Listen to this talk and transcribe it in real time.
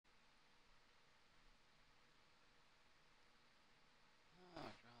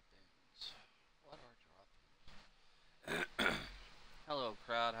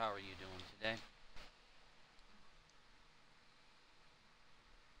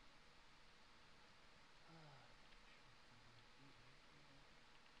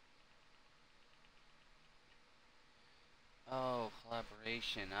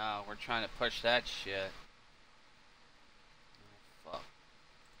Operation. Oh, we're trying to push that shit. Oh, fuck.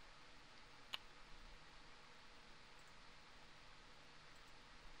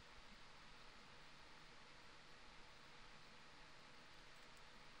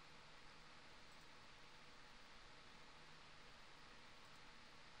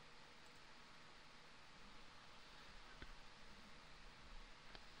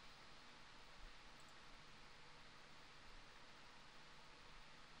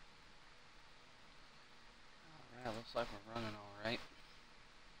 Alright, looks like we're running alright.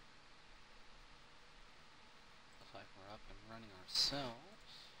 Looks like we're up and running ourselves.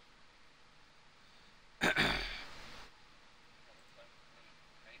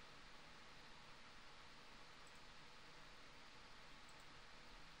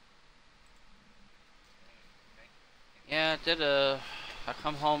 Yeah, I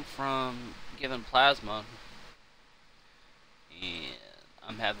come home from giving plasma, and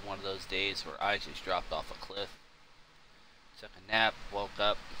I'm having one of those days where I just dropped off a cliff. Took a nap, woke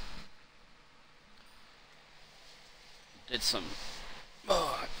up, did some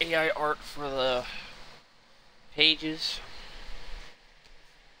AI art for the pages.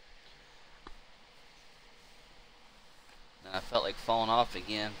 And I felt like falling off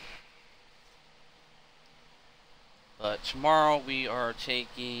again. But tomorrow we are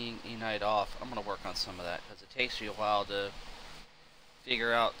taking a night off. I'm going to work on some of that because it takes me a while to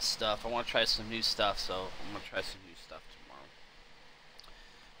figure out stuff. I want to try some new stuff, so I'm going to try some new stuff tomorrow.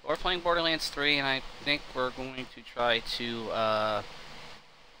 But we're playing Borderlands 3, and I think we're going to try to, oh,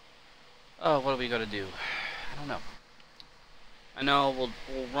 what are we going to do? I don't know. I know we'll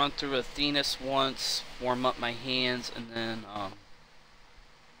run through Athenas once, warm up my hands, and then,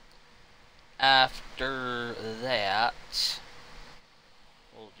 after that,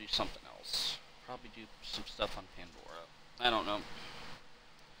 we'll do something else. Probably do some stuff on Pandora. I don't know.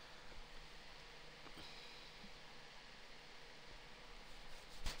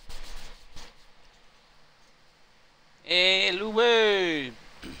 Hey, Louie!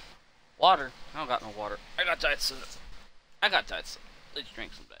 Water. I don't got no water. I got diet soda. Let's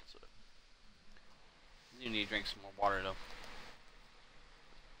drink some diet soda. You need to drink some more water, though.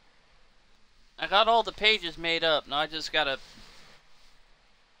 I got all the pages made up. Now I just gotta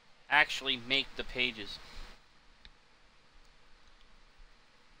actually make the pages.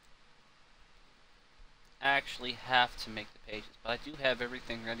 I actually have to make the pages, but I do have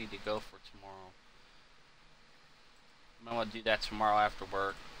everything ready to go for tomorrow. I'm gonna do that tomorrow after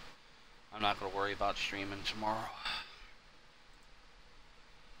work. I'm not gonna worry about streaming tomorrow.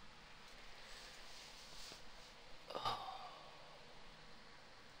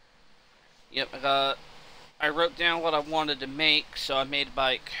 Yep, I wrote down what I wanted to make, so I made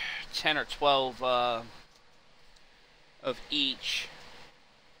like 10 or 12 of each.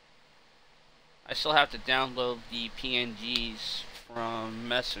 I still have to download the PNGs from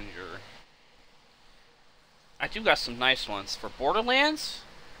Messenger. I do got some nice ones. For Borderlands,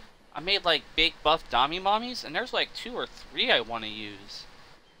 I made like big buff dummy mommies, and there's like 2 or 3 I want to use.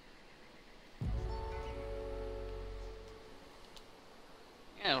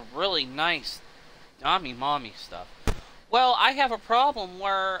 Yeah, really nice dummy mommy stuff. Well, I have a problem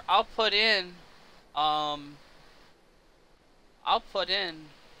where I'll put in, I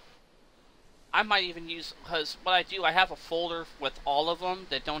might even use, because what I do, I have a folder with all of them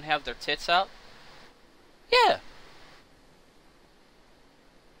that don't have their tits out. Yeah.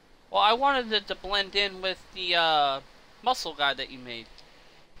 Well, I wanted it to blend in with the, muscle guy that you made.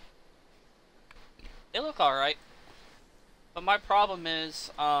 They look alright. But my problem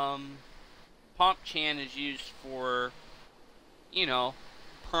is, PompChan is used for, you know,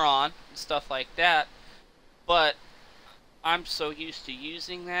 prawn and stuff like that. But I'm so used to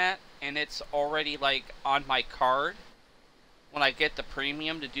using that, and it's already, like, on my card when I get the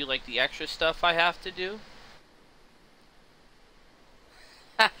premium to do, like, the extra stuff I have to do.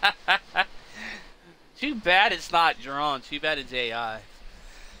 Too bad it's not drawn. Too bad it's AI.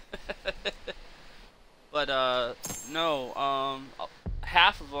 But, no,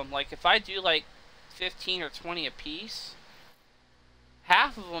 half of them, like, if I do, like, 15 or 20 a piece,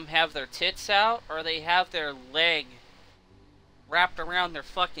 half of them have their tits out, or they have their leg wrapped around their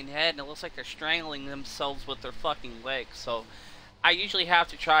fucking head, and it looks like they're strangling themselves with their fucking legs. So, I usually have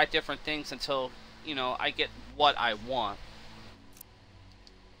to try different things until, you know, I get what I want.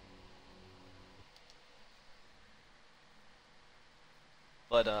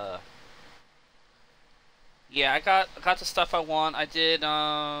 But, yeah, I got the stuff I want. I did,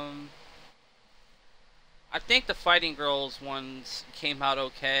 I think the Fighting Girls ones came out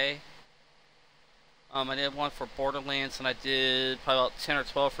okay. I did one for Borderlands, and I did probably about 10 or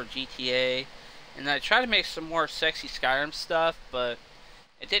 12 for GTA. And then I tried to make some more sexy Skyrim stuff, but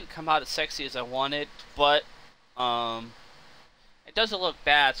it didn't come out as sexy as I wanted. But it doesn't look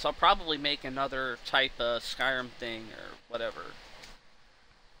bad, so I'll probably make another type of Skyrim thing or whatever.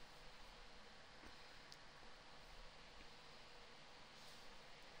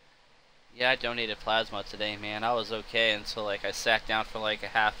 Yeah, I donated plasma today, man. I was okay until like I sat down for like a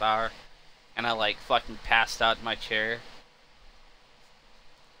half hour and I like fucking passed out in my chair.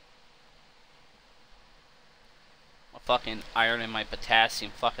 My fucking iron and my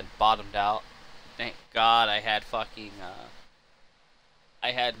potassium fucking bottomed out. Thank God I had fucking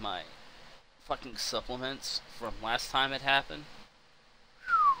I had my fucking supplements from last time it happened.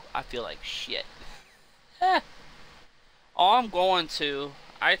 Whew, I feel like shit. All I'm going to,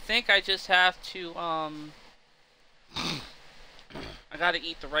 I think I just have to, I gotta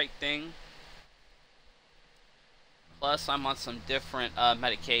eat the right thing. Plus, I'm on some different,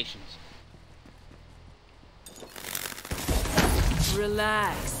 medications.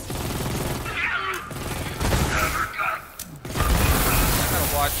 Relax.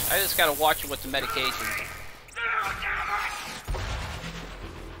 I just gotta watch it with the medication.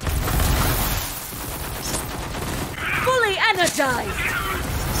 Fully energized.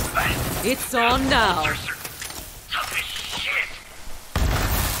 It's on now.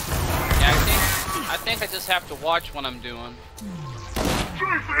 Yeah, I think I just have to watch what I'm doing.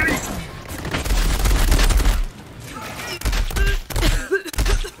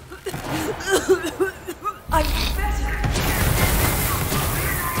 I'm better.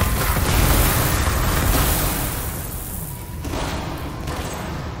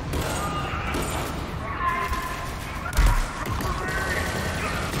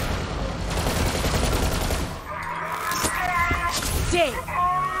 Dead.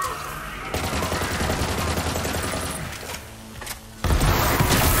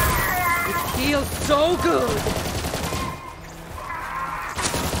 It feels so good.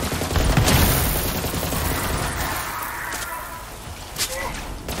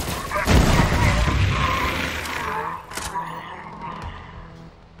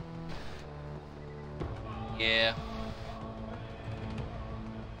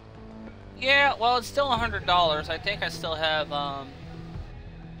 Yeah, well, it's still $100. I think I still have, I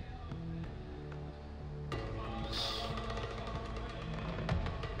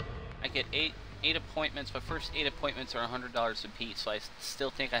get eight appointments, but first 8 appointments are $100 a piece, so I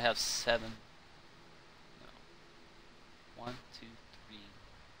still think I have 7. No. 1, 2, 3,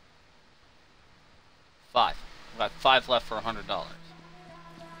 5. I've got 5 left for $100.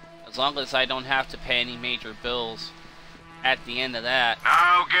 As long as I don't have to pay any major bills at the end of that.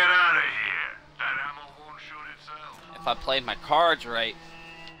 Now get out of here. That ammo won't shoot itself. If I played my cards right.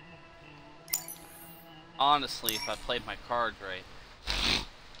 Honestly, if I played my cards right.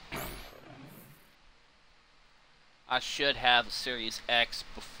 I should have a Series X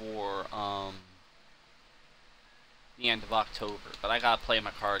before the end of October, but I gotta play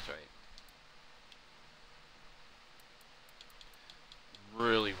my cards right.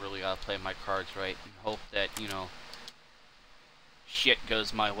 Really gotta play my cards right and hope that, you know, shit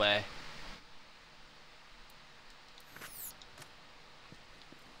goes my way.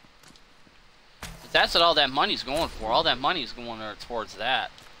 But that's what all that money's going for. All that money's going towards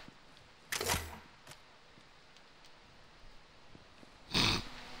that.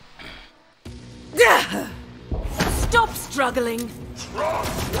 Stop struggling.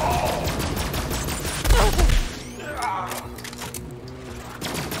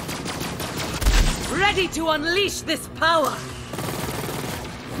 Ready to unleash this power.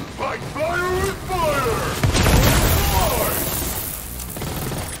 Fight fire with fire!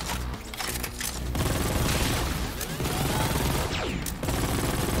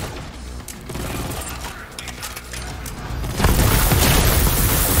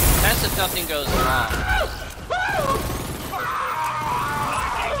 That's if nothing goes wrong.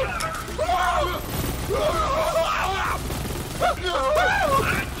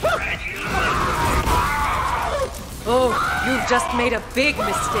 Oh, you've just made a big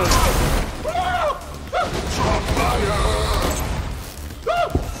mistake.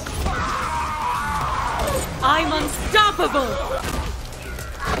 I'm unstoppable!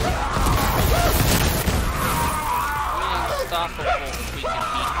 We're unstoppable if we can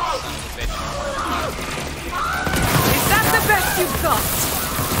beat this son of a bitch. Is that the best you've got?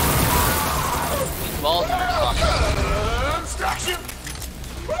 These walls are sucking. Instruction!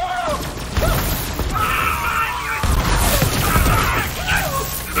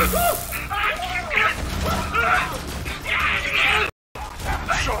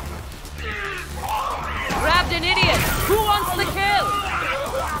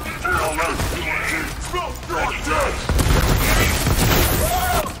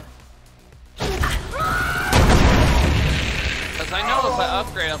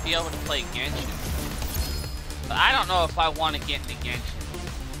 upgrade, I'll be able to play Genshin. But I don't know if I want to get into Genshin.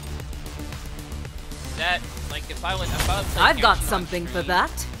 That, like, if I would play I've Genshin got on something for stream,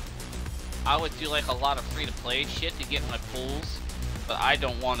 that. I would do like a lot of free-to-play shit to get my pulls, but I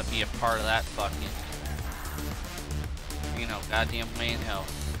don't want to be a part of that fucking, you know, goddamn way in hell.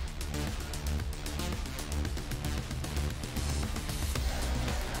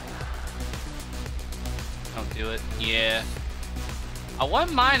 Don't do it. Yeah. I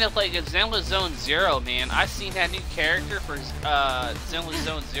wouldn't mind if like a Zenless Zone Zero, man. I seen that new character for Zenless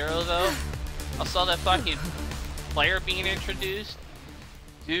Zone Zero though. I saw that fucking player being introduced.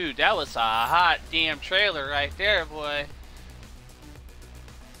 Dude, that was a hot damn trailer right there, boy.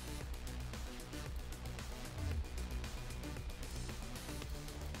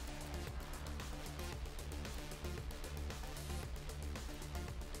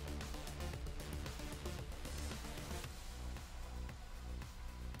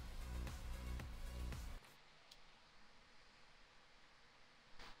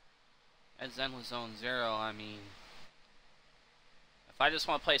 At Zenless Zone Zero, I mean, if I just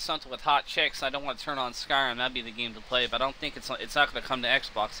want to play something with hot chicks, I don't want to turn on Skyrim, that'd be the game to play. But I don't think it's not going to come to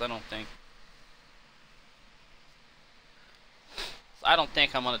Xbox. I don't think. I don't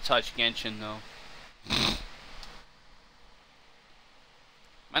think I'm going to touch Genshin though.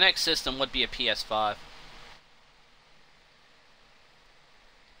 My next system would be a PS5.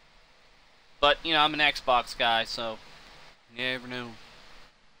 But you know, I'm an Xbox guy, so you never know.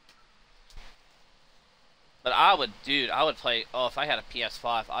 But I would play, oh, if I had a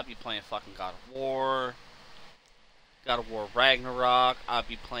PS5, I'd be playing fucking God of War Ragnarok, I'd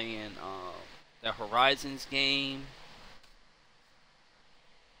be playing, the Horizons game.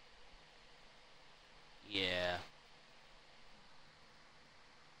 Yeah.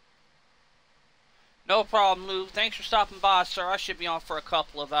 No problem, Lou. Thanks for stopping by, sir. I should be on for a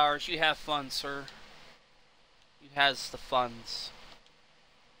couple of hours. You have fun, sir. You has the funds.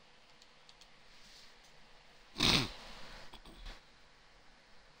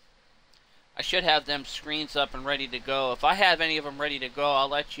 I should have them screens up and ready to go. If I have any of them ready to go, I'll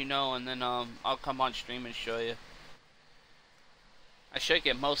let you know, and then I'll come on stream and show you. I should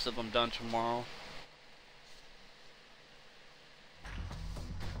get most of them done tomorrow.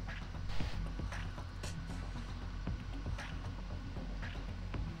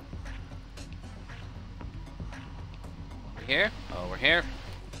 We're here? Oh, we're here.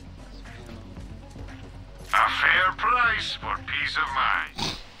 A fair price for peace of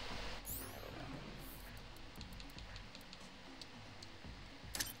mind.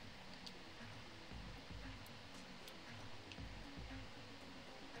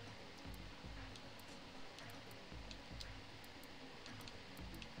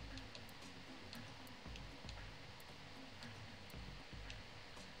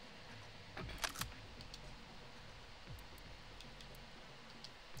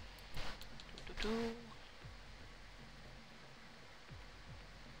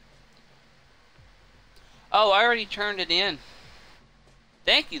 Oh, I already turned it in.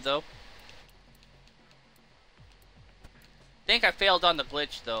 Thank you, though. I think I failed on the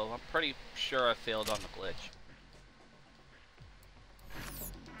glitch, though. I'm pretty sure I failed on the glitch.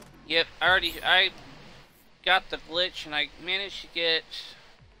 Yep, I got the glitch, and I managed to get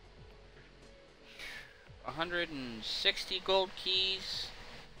 160 gold keys,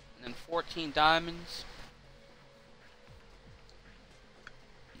 and then 14 diamonds.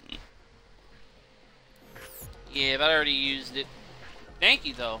 Yeah, but I already used it. Thank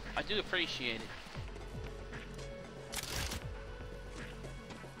you, though. I do appreciate it.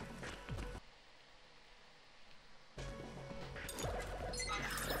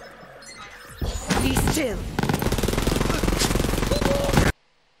 Be still.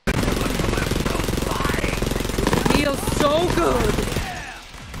 Feels so good.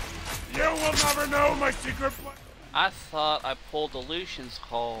 You will never know my secret plan. I thought I pulled the Lucian's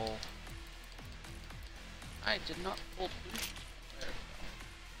Call. I did not pull Lucian's.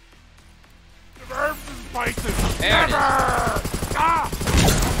 Herbs and spices. There Never! it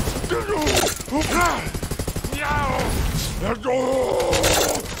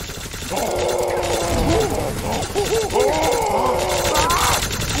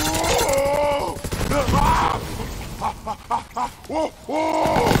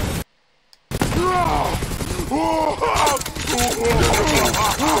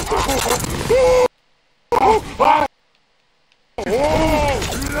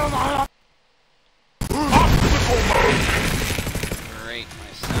Great,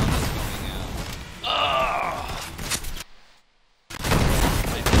 my sound is going out. Ugh.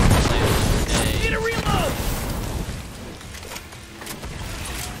 Need a reload!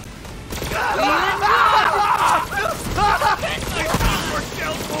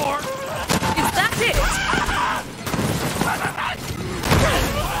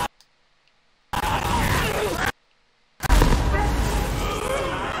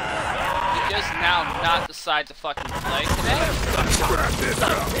 not decide to fucking play today.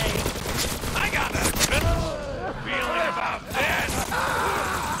 I got a feeling about this.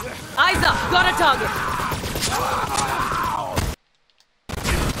 Eyes up! Got a target!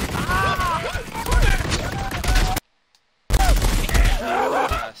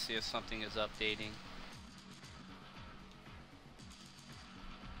 See if something is updating.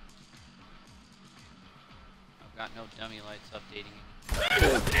 I've got no dummy lights updating.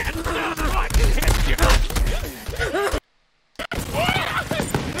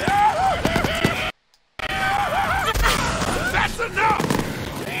 That's enough!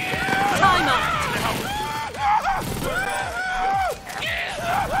 Time up!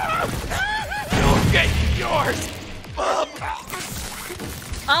 You'll get yours!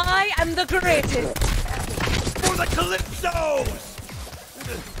 I am the greatest! For the Calypsos!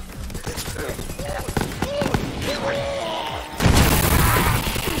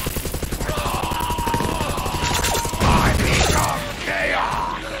 I become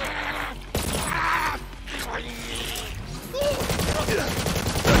chaos!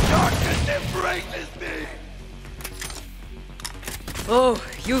 The darkness embraces me! Oh,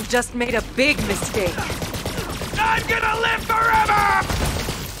 you've just made a big mistake. I'm gonna live forever!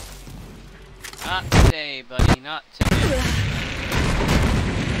 Not today, buddy. Not today.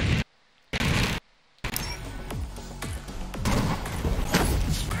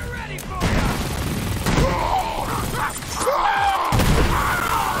 We're ready for you!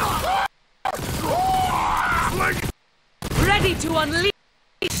 Ready to unleash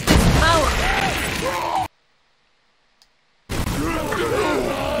this power!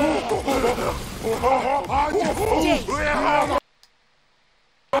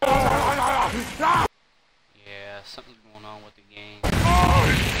 Yeah, something's going on with the game.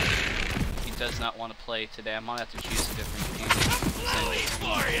 He does not want to play today. I'm gonna have to choose a different game.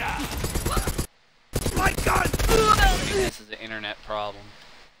 Gloria! My gun! This is an internet problem.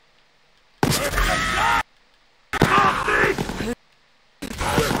 I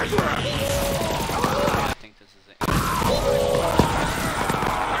think this is an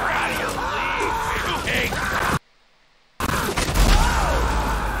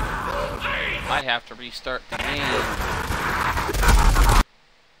I'd have to restart the game.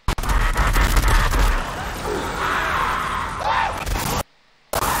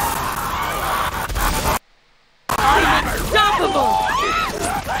 Unstoppable!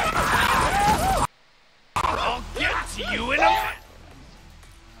 I'll get to you in a minute!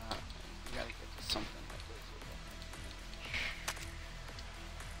 We gotta get to something like this.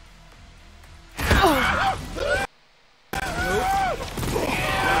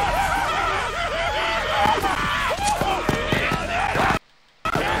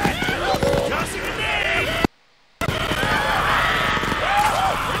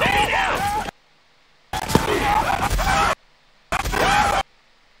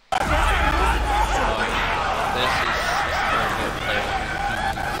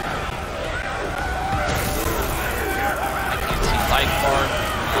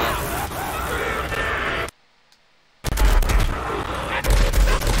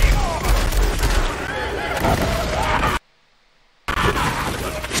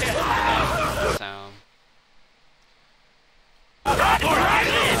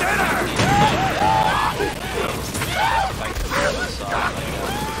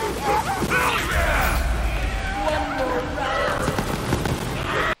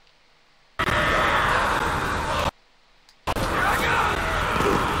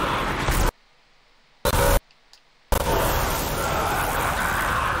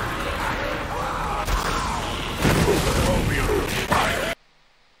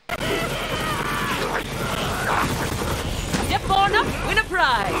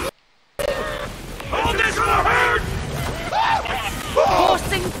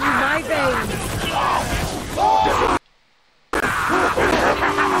 coursing through my veins.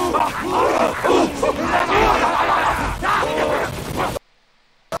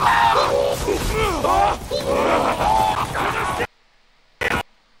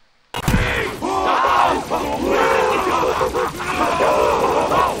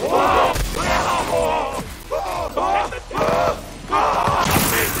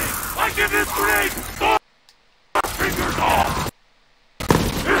 I give this grenade! Fingers off!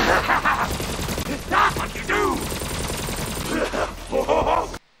 That's what you do!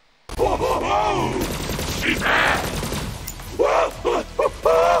 She's bad!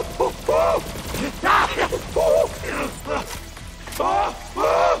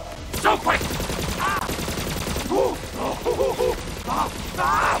 So quick!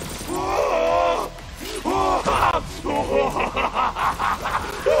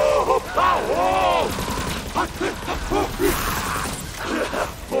 I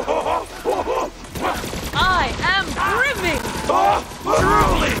am brimming!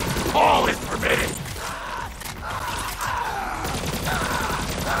 Truly, all is permitted.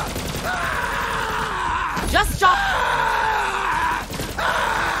 Just stop!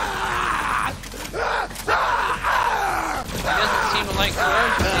 He doesn't seem to like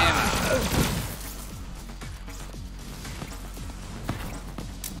corrosion damage.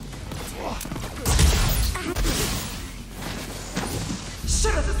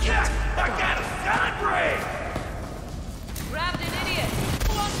 Should have Yes, I got a gun break. grabbed an idiot!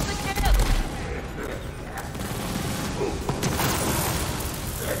 Who wants the kill?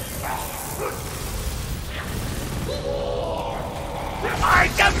 I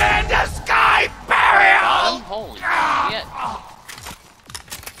demand a sky burial! Holy shit.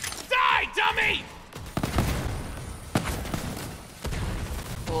 Die, dummy!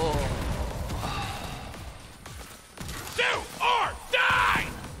 Oh. Do or die!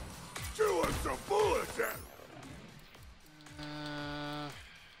 Chew us some bullets at him.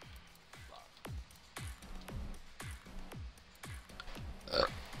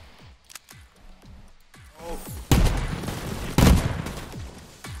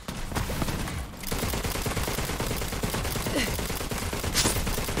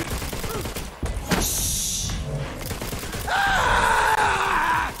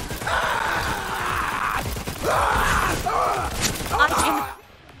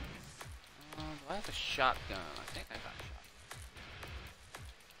 Do I have a shotgun? I think I got a shotgun.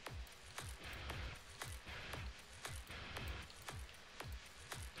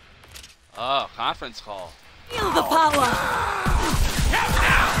 Oh, conference call. Feel the power!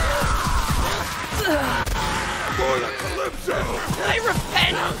 For the Calypso! I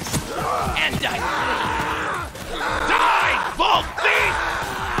repent! And I Die, Vault Thief!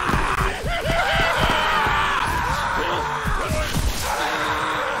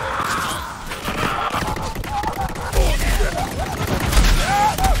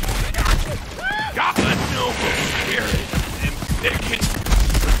 Got the noble spirit, and it can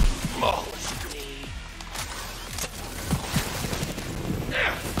demolish me.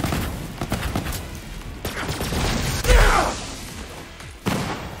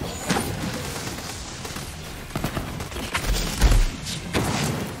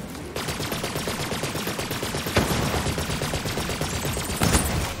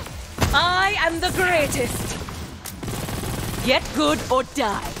 I am the greatest! Get good or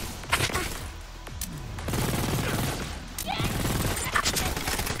die.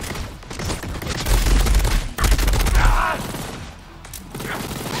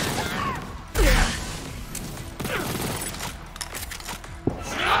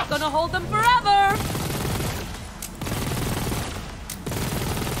 Not gonna hold them forever!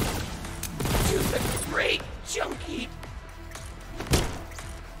 Great junkie.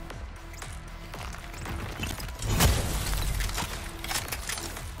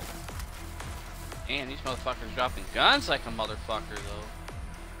 Man, these motherfuckers dropping guns like a motherfucker,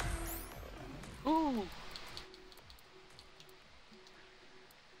 though. Ooh.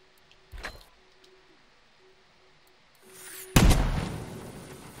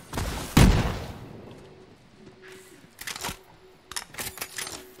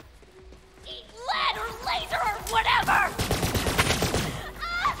 Lead or laser or whatever!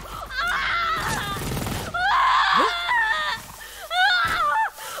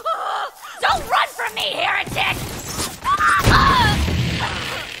 Don't run from me, heretic!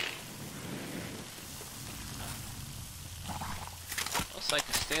 Looks like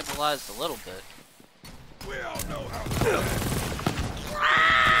it stabilized a little bit. We all know how to do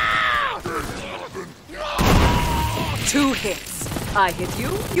it. 2 hits. I hit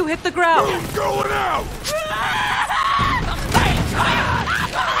you, you hit the ground. Who's going out?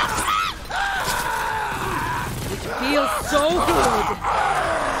 It feels so good.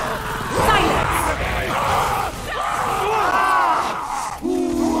 Silence!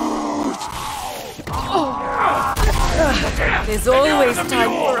 There's always time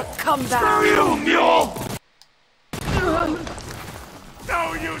for a comeback. You mule!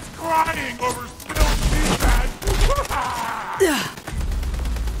 No use crying over spilled tea bag.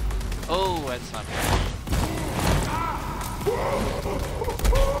 Oh, that's not bad.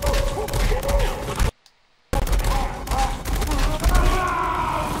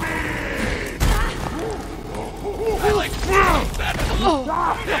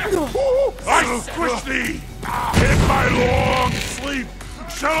 I squish thee! In my long sleep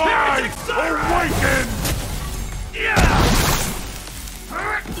shall I awaken!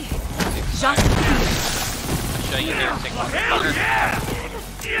 Just Show you here, take my Hell yeah!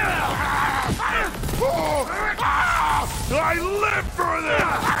 I live for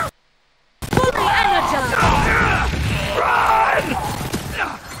this! Fully energized!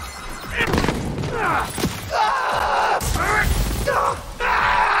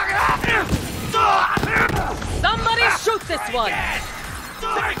 Somebody shoot this one!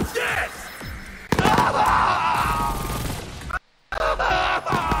 Take this!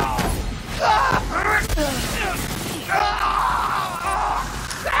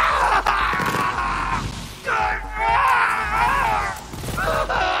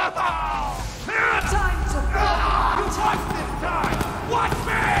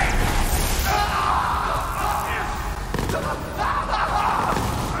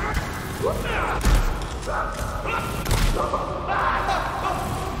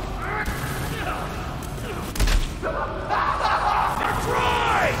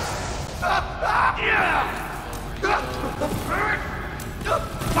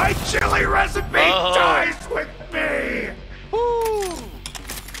 My chili recipe dies with me! Woo!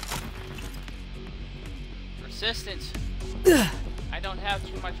 Persistence. I don't have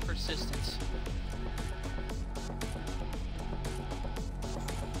too much persistence.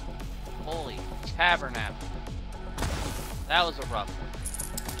 Holy tabernacle. That was a rough one.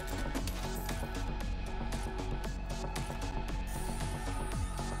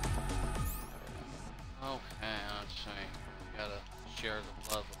 Okay, let's see. We gotta share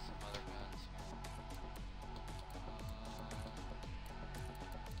the love with some other guns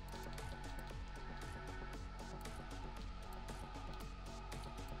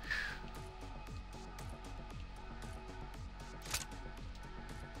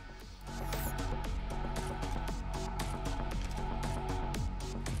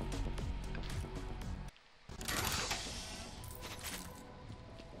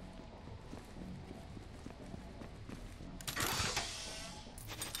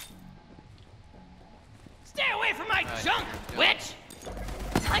Junk, witch!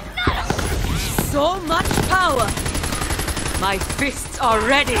 I'm not a... So much power! My fists are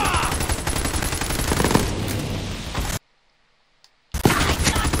ready!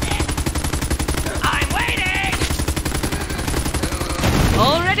 I'm waiting!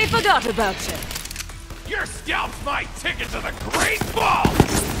 Already forgot about you. Your scalp's my ticket to the Great Ball!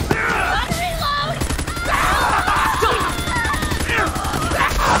 Unreload!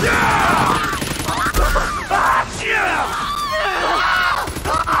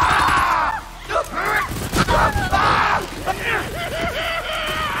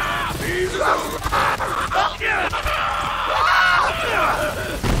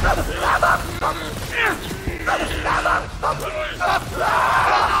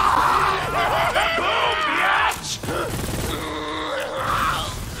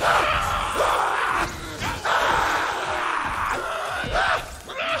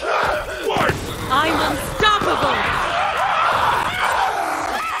 I'm unstoppable!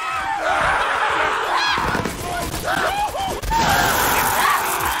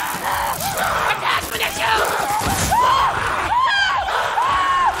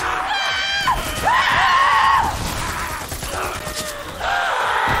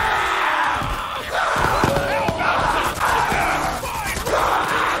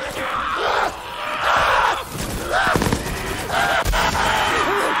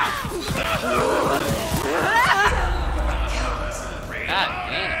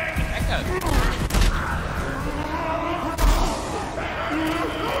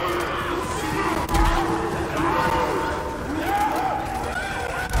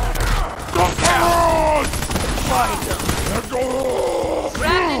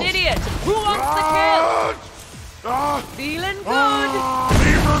 Grabbed an idiot! Who wants the kill? Feeling good?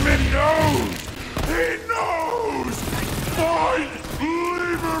 Lieberman knows! He knows! Find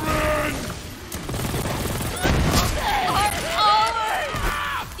Lieberman!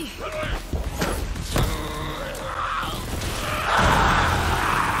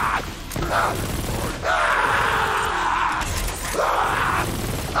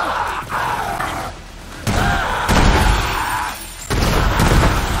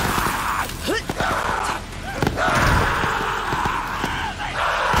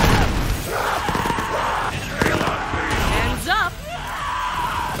 Hands up!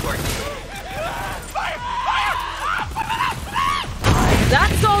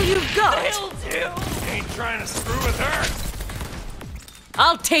 That's all you've got? Ain't trying to screw with her!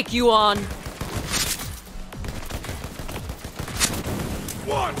 I'll take you on!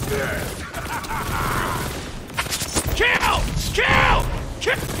 Watch this! Kill! Kill!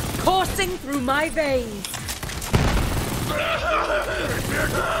 Kill! Coursing through my veins!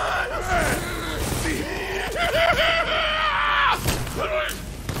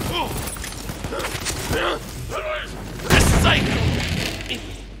 This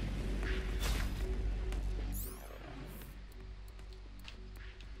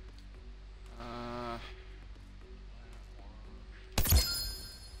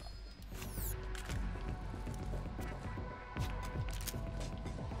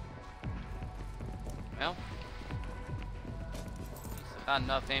Not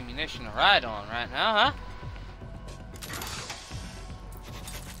enough ammunition to ride on right now, huh?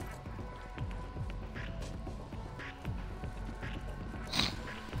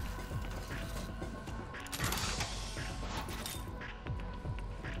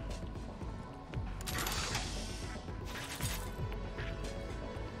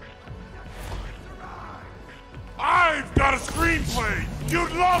 I've got a screenplay!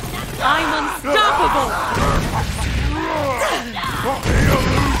 You'd love it! I'm unstoppable! The illusion!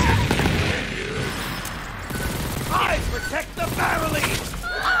 I protect the family!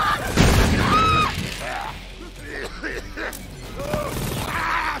 Where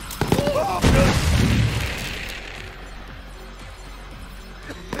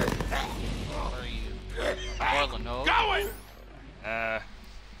are you? Orlando. Going!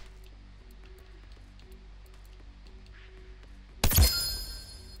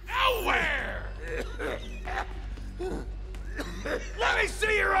 Nowhere! Let me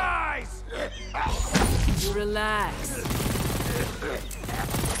see your eyes! Relax.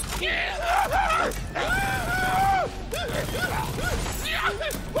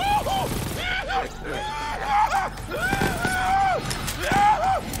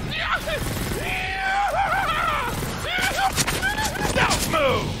 Don't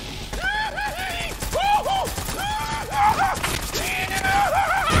move!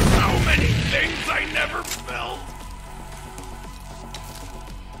 So many things I never felt!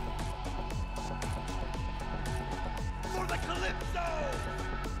 For the Calypso!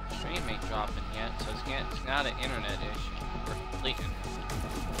 Stream ain't dropping yet, so it's not an internet issue. Or complete internet.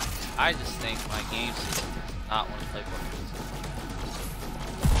 I just think my game system does not want to play Borderlands.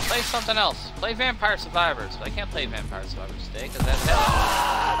 Play something else. Play Vampire Survivors. But I can't play Vampire Survivors today because that's hell.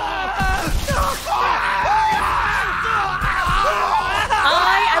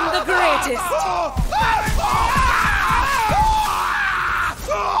 I am the greatest!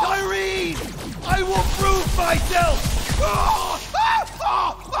 Irene! I will prove myself!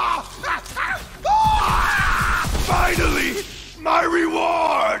 Finally! My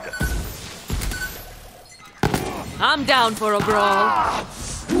reward! I'm down for a brawl.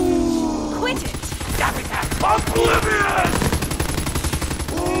 Quit it! Oblivion!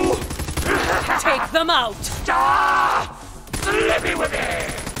 Take them out! Let me with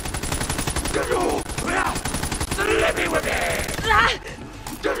it! Let me with it!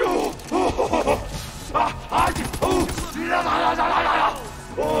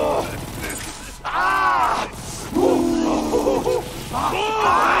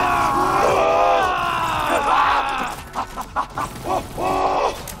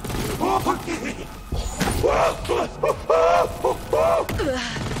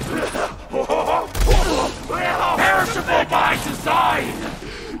 Perishable by design!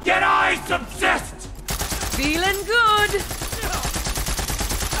 Yet I subsist! Feeling good!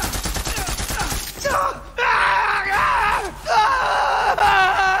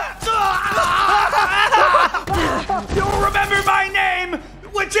 You'll remember my name,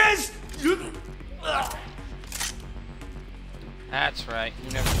 which is... That's right.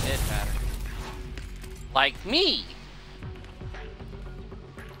 You never did matter. Like me!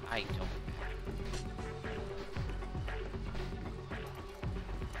 I don't.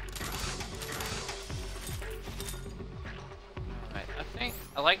 Alright, I think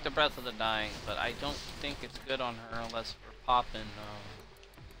I like the Breath of the Dying, but I don't think it's good on her unless we're popping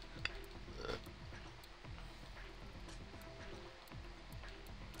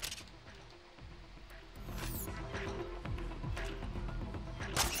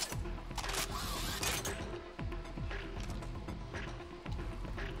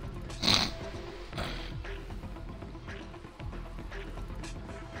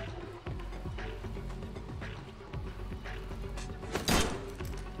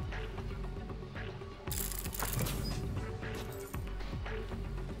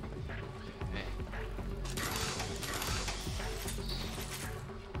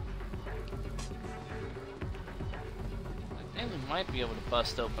might be able to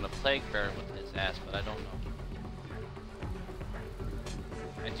bust open a plague bear with his ass, but I don't know.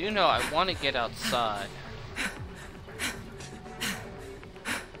 I do know I want to get outside.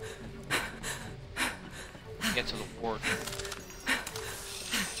 Get to the ward.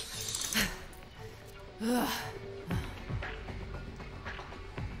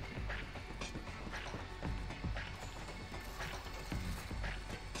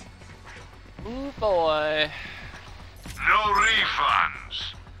 Ooh boy. No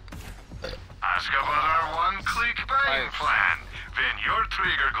refunds. Ask about our one-click buying plan. When your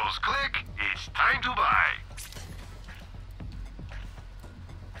trigger goes click, it's time to buy.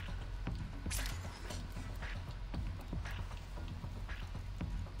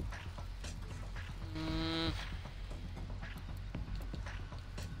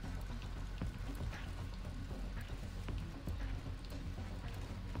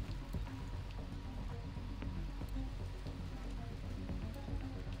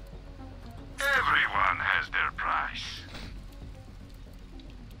 Everyone has their price.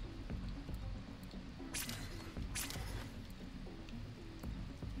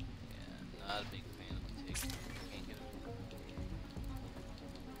 Yeah, not a big fan of the tick. Can't get it.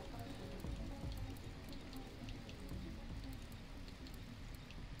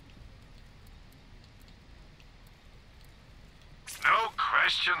 No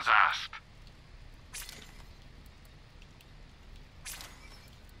questions asked.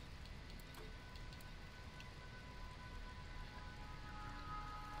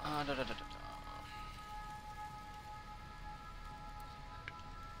 Da, da, da, da.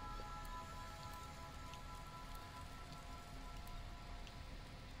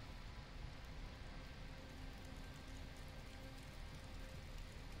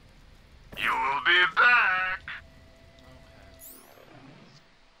 You will be back.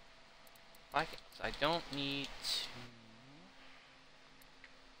 Okay. I don't need to.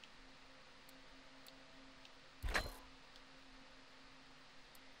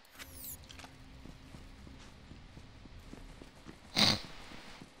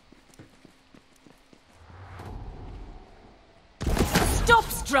 Stop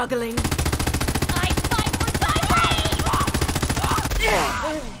struggling! I fight for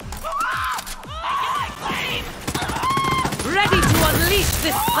Ready to unleash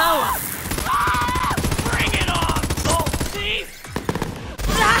this power! Bring it on, Bolt Thief!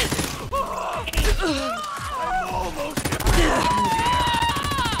 I'm almost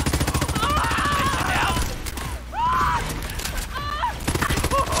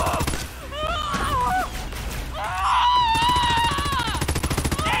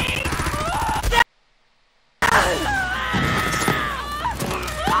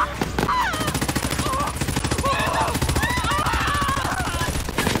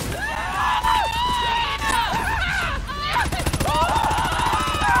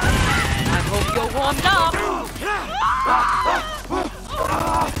Warmed up!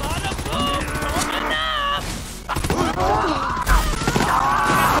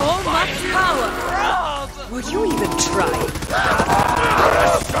 So much power! Would you even try?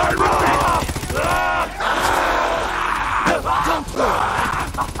 Don't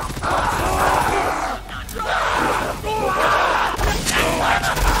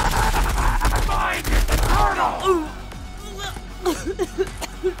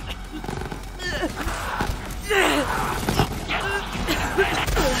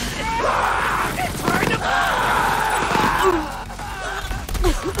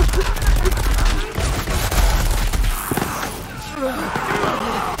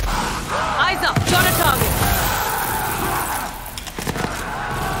Eyes up, shot a target.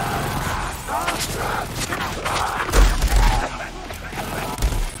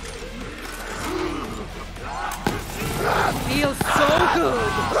 Feels so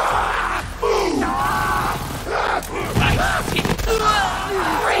good.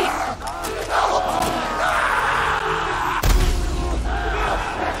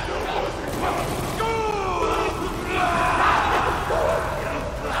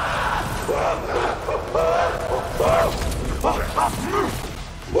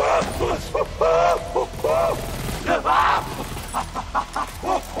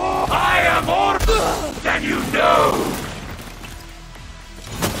 I am order than you know!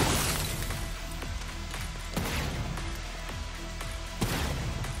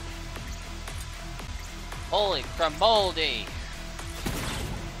 Holy crumboldy!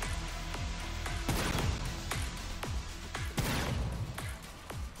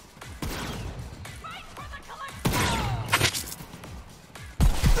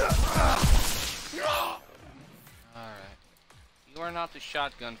 Alright. You are not the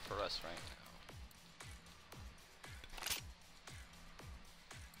shotgun for us right now.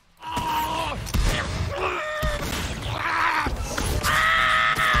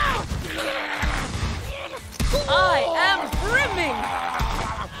 I am brimming!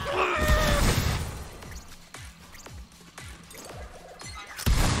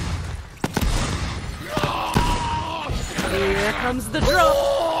 Here comes the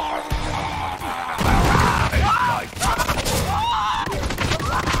drop!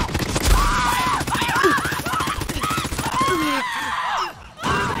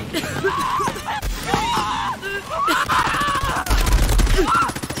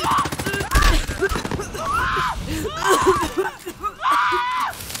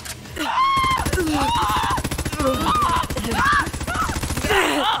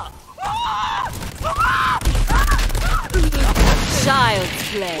 Child's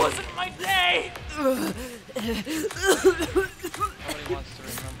play. Wasn't my day! Nobody wants to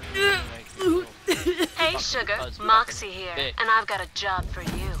remember you. Hey, Sugar, Moxie here, and I've got a job for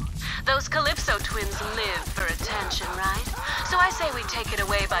you. Those Calypso twins live for attention, right? So I say we take it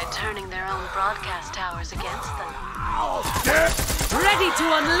away by turning their own broadcast towers against them. Ready to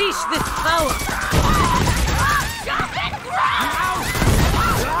unleash this power! Jump and grab!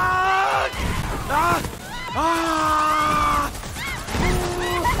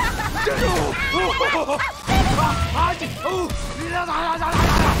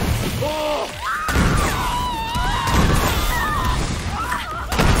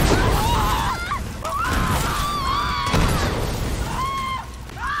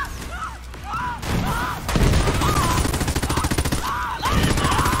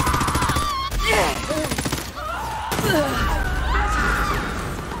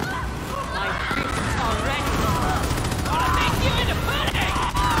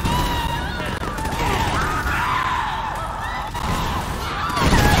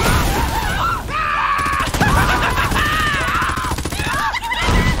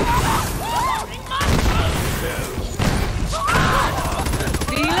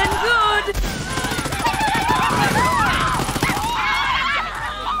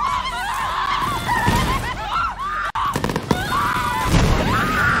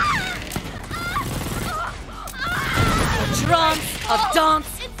 A dance,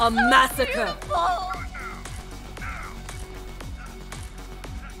 a massacre.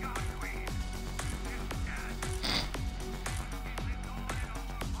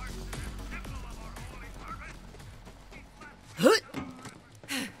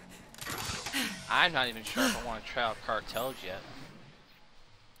 I'm not even sure if I want to try out cartels yet.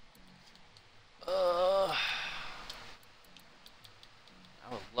 I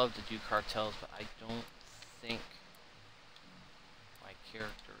would love to do cartels, but I don't think my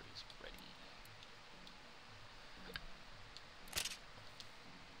character is ready.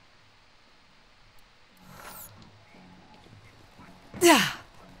 Yeah.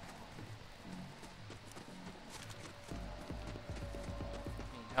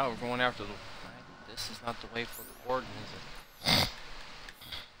 Now we're going after the... This is not the way for the warden, is it?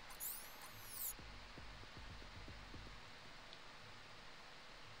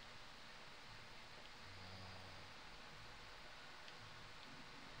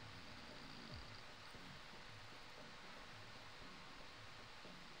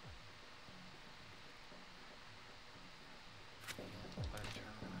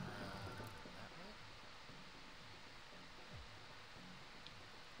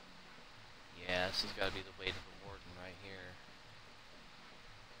 Yeah, this has got to be the way to the warden right here.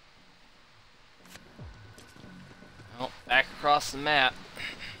 Well, back across the map.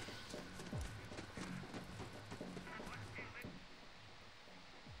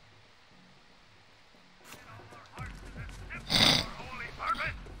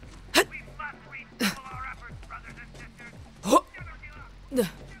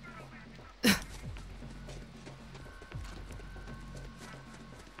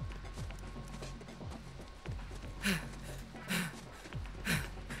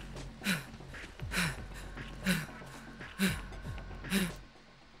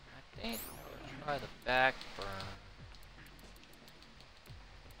 Try the back burn.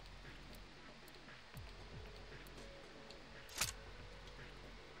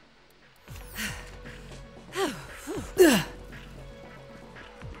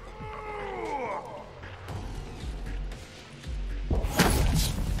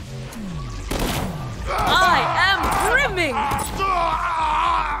 I am brimming!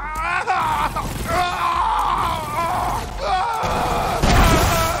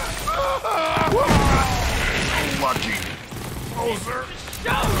 Lucky. Poser.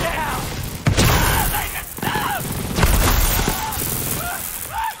 Showdown!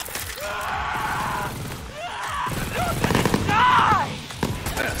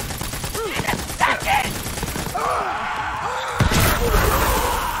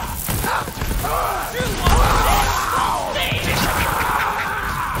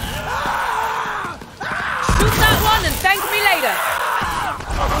 Shoot that one and thank me later!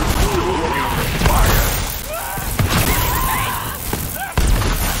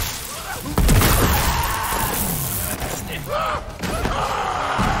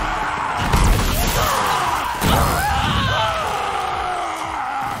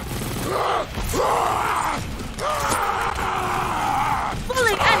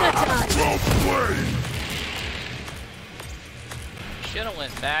 Fully energized! Should have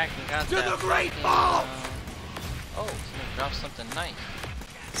went back and got To that the great fucking, ball! oh, somebody dropped something nice.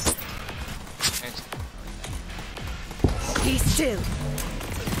 Be still.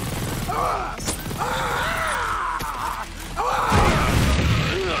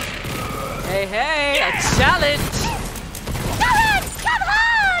 Hey, hey, a challenge! Come on! Come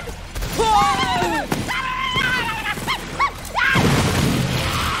on!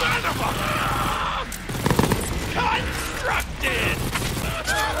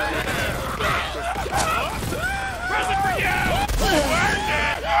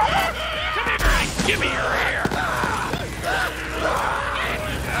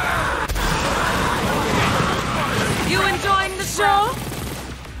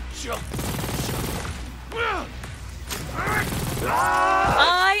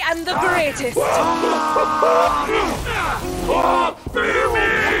 I am the greatest. Fear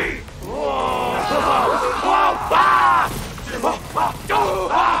me!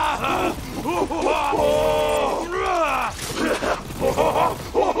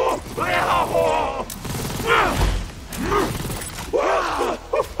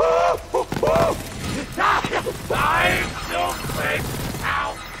 I don't think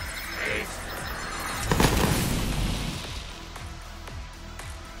out.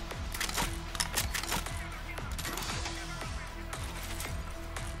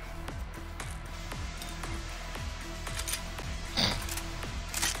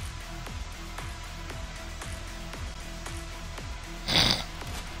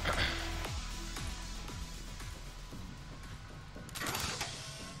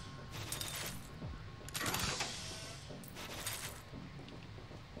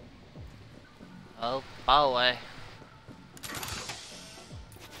 Oh, boy.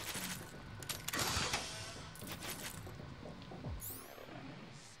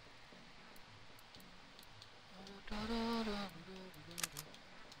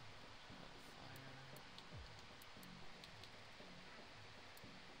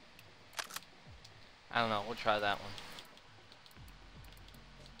 I don't know, we'll try that one.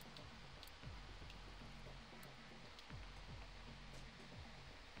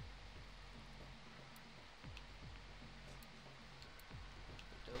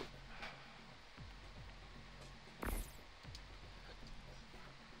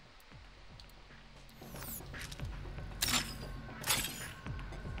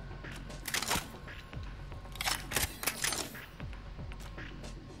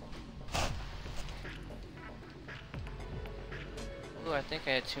 Ooh, I think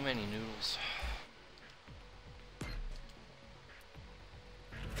I had too many noodles.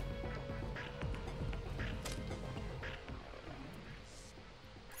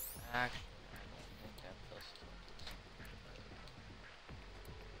 Actually, I don't think that pistol.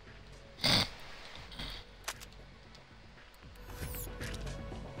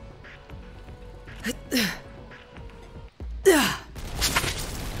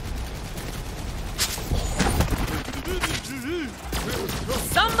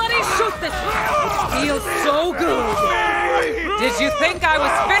 Somebody shoot this! It feels so good! Did you think I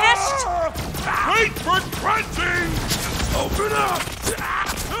was finished? Wait for crunching! Open up!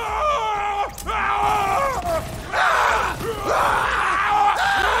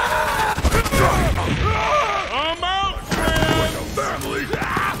 I'm out, man! Family!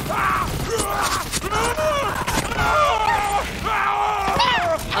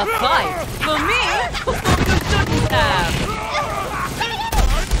 A fight? For me? You shouldn't have!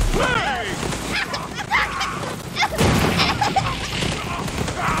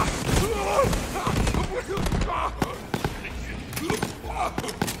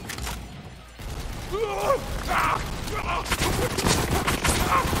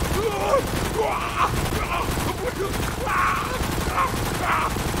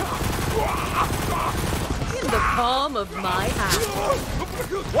 In the palm of my hand.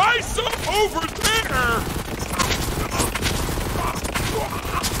 Why so over there?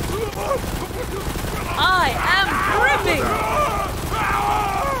 I am brimming!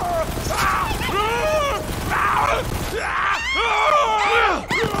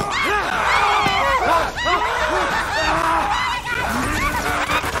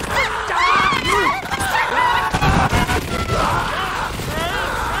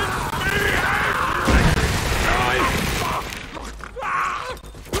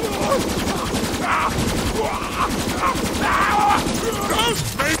 Don't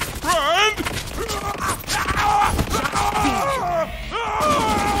make friend!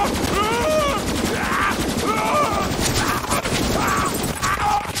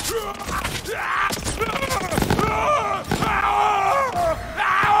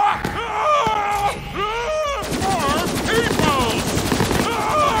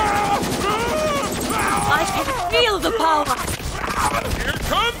 I can feel the power! Here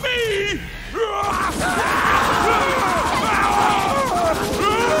come me!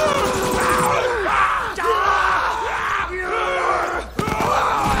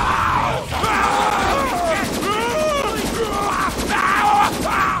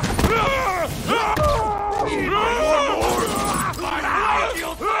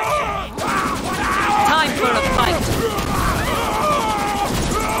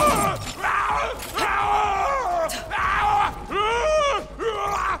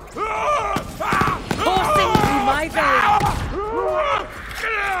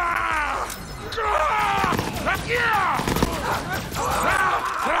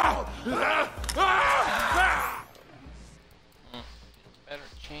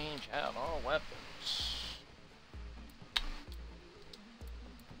 change out all weapons.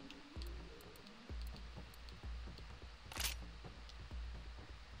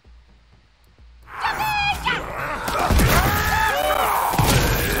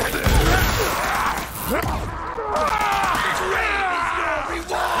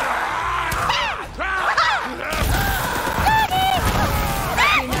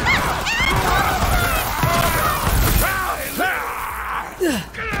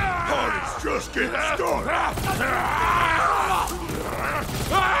 Just get started.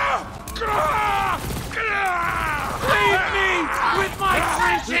 Leave me with my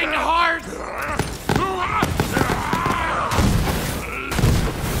flinching heart!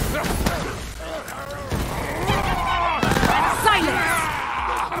 Silence!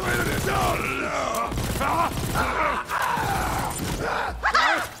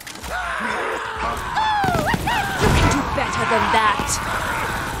 You can do better than that!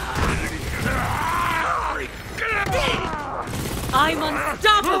 I'm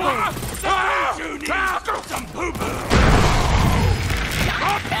unstoppable! Some poo-poo! The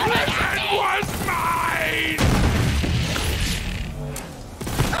prison was mine!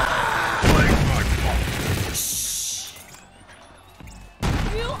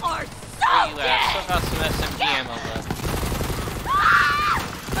 You are so Where you at? dead! Still got some SMG ammo left.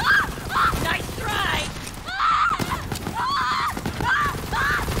 Nice try!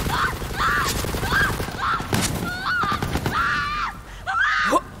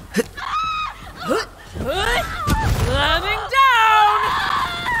 Slamming down!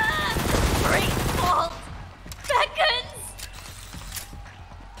 Great fault! Beckons!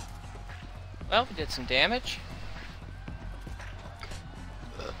 Well, we did some damage.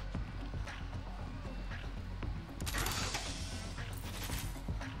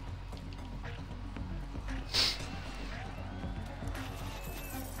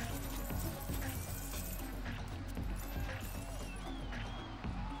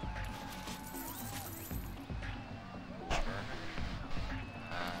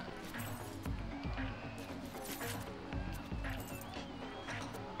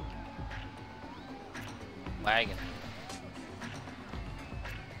 Wagon.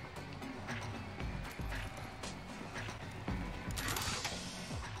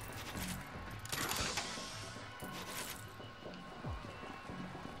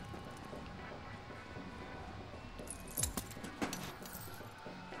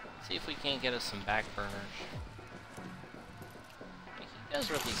 See if we can't get us some back burners. He does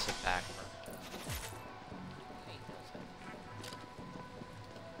release some back burners. He does it.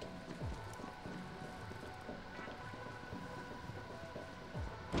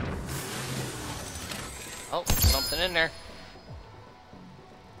 Oh, something in there.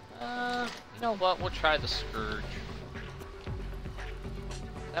 You know what? We'll try the Scourge.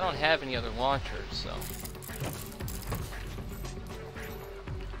 I don't have any other launchers, so.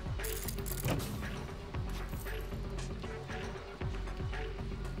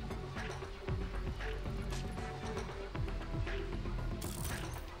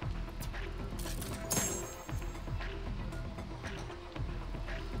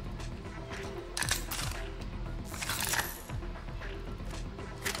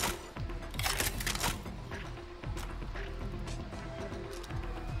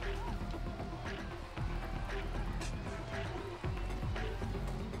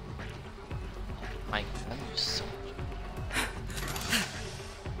 My God, you're so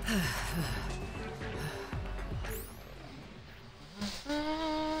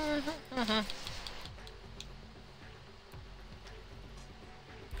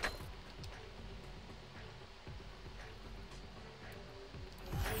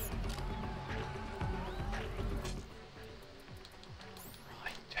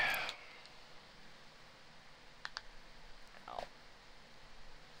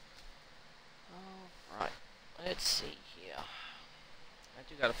Let's see here. I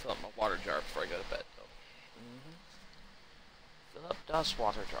do gotta fill up my water jar before I go to bed, though. Fill up dust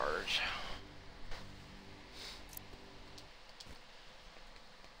water jars.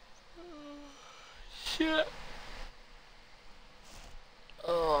 Shit.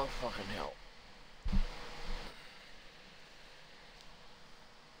 Oh, fucking hell.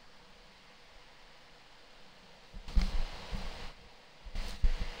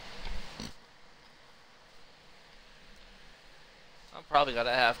 I'm probably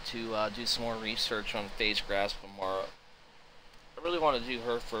gonna have to do some more research on Phase Grasp tomorrow. I really want to do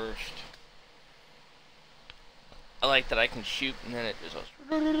her first. I like that I can shoot and then it just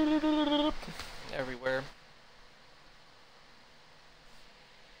goes everywhere.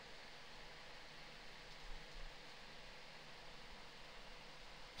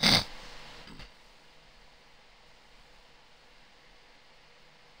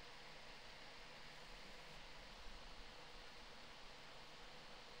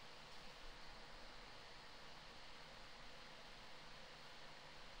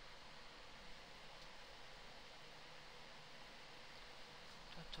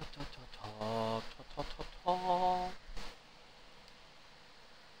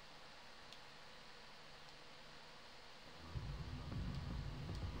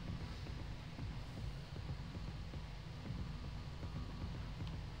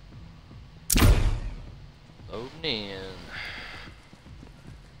 Loading in.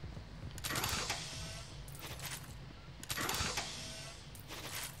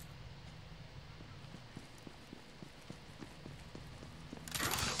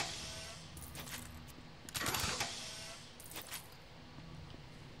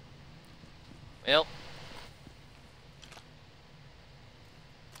 Well.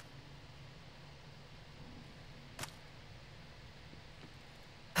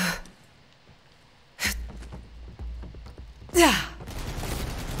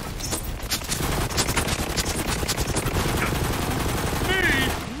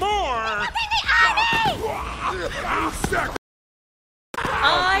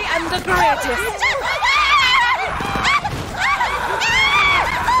 I am the greatest!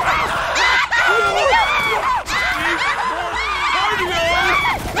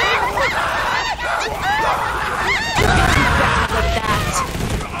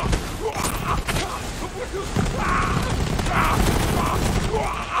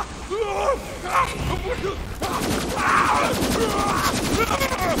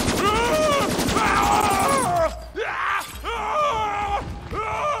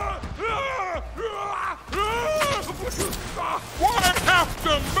 Why have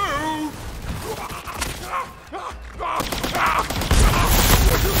to move?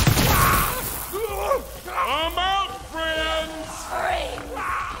 I'm out, friends!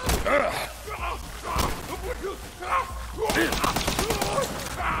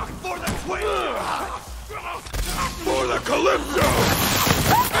 For the twin! For the Calypso!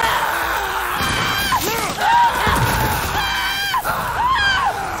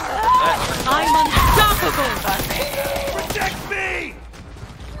 I'm unstoppable! Protect me!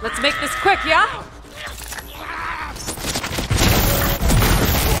 Let's make this quick, yeah?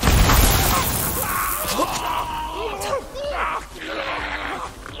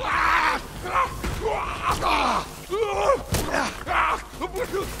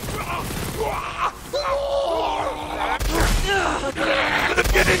 The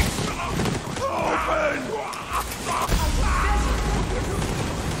gates! Open!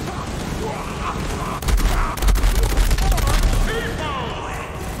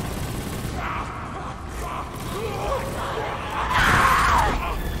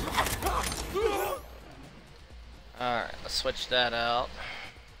 Alright, let's switch that out.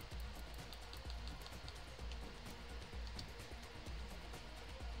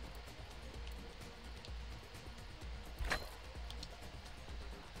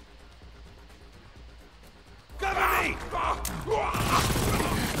 Cover me!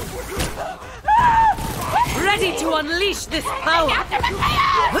 Ready to unleash this power!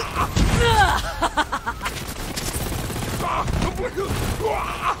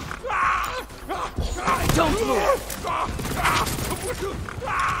 Don't move!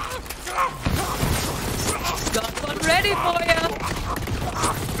 Got one ready for you!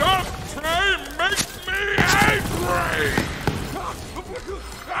 Stop trying to make me angry!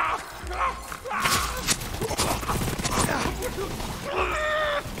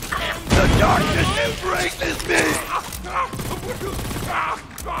 The darkness embraces me!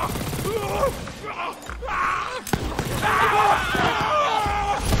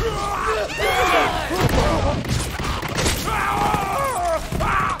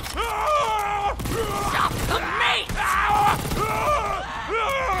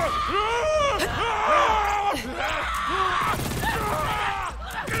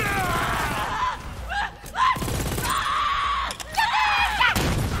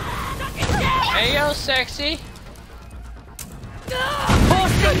 Hey yo, sexy!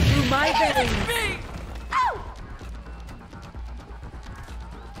 Coursing through my veins!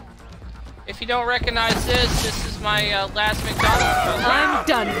 If you don't recognize this is my last McDonald's. I'm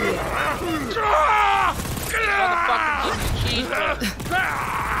done here. Motherfucker gives me cheese.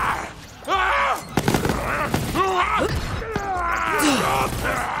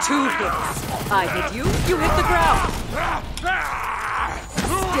 Two hits. I hit you, you hit the ground.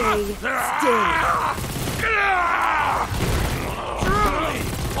 Stay.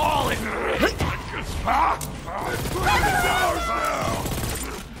 All in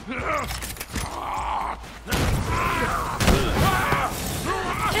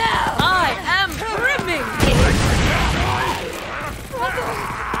I am brimming.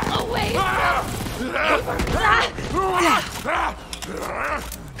 Away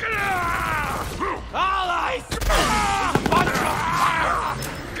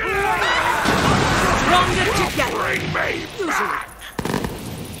Stronger together. Bring me back!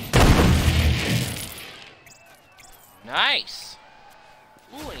 Nice.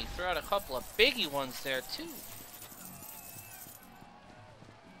 Ooh, and he threw out a couple of biggie ones there too.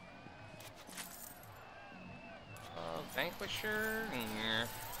 Vanquisher. Yeah.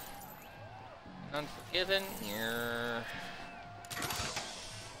 Unforgiven. Yeah.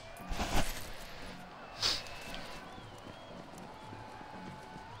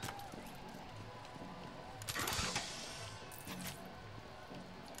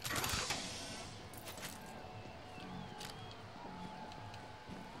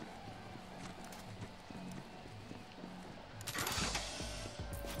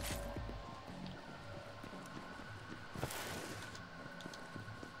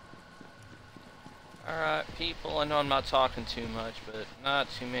 Alright, people, I know I'm not talking too much, but not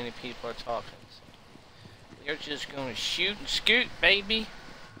too many people are talking. So you're just gonna shoot and scoot, baby.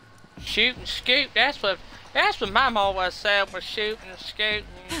 Shoot and scoot. That's what Mom always said, was shoot and scoot,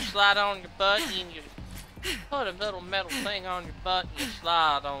 and you slide on your butt, and you put a little metal thing on your butt, and you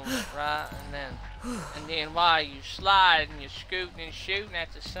slide on it, right? And then while you slide and you're scooting and shooting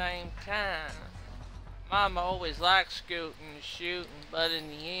at the same time. Mama always liked scooting and shooting, but in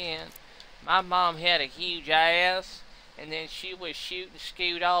the end, my mom had a huge ass, and then she would shoot and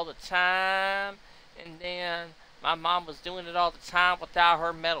scoot all the time, and then my mom was doing it all the time without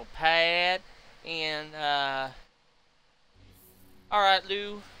her metal pad, and, alright,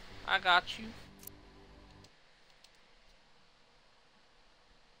 Lou, I got you.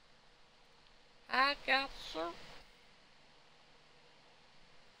 I got you, sir.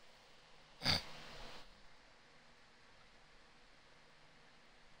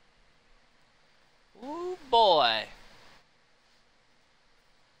 Ooh, boy.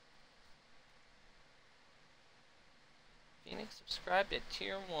 Phoenix subscribed at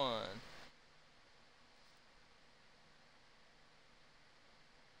tier 1.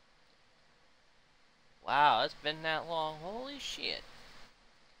 Wow, it's been that long. Holy shit.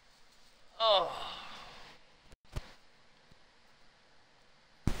 Oh.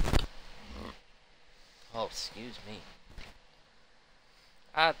 Oh, excuse me.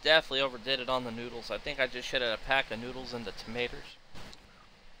 I definitely overdid it on the noodles. I think I just should have a pack of noodles and the tomatoes.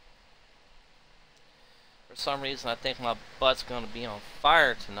 For some reason, I think my butt's gonna be on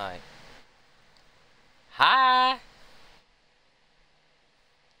fire tonight. Hi!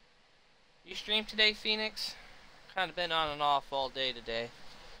 You streamed today, Phoenix? Kinda been on and off all day today.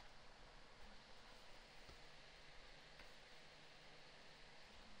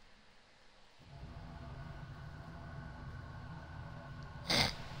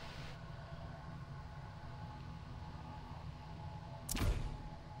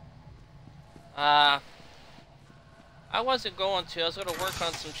 I wasn't going to. I was gonna work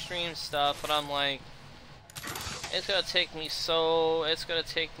on some stream stuff, but I'm like, it's gonna take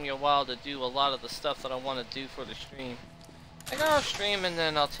me a while to do a lot of the stuff that I want to do for the stream. I gotta stream and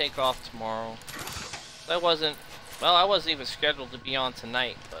then I'll take off tomorrow. I wasn't even scheduled to be on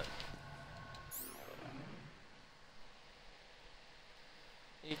tonight, but.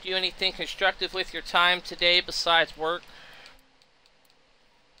 Did you do anything constructive with your time today besides work?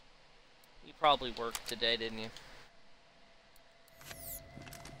 You probably worked today, didn't you?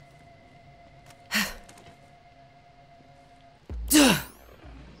 You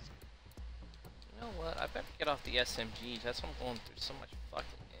know what? I better get off the SMGs. That's why I'm going through so much fucking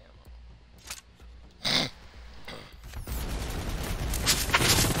ammo.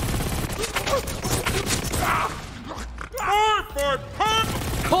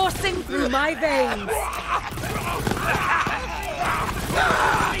 Coursing through my veins.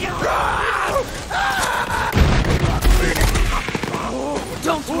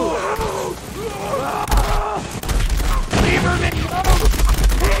 Don't move.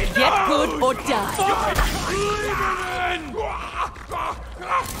 Get good or die.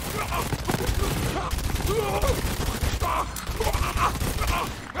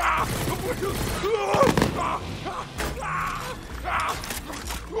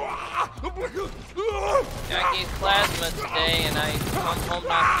 I gave plasma today and I come home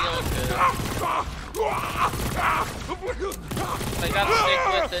not feeling good. I gotta stick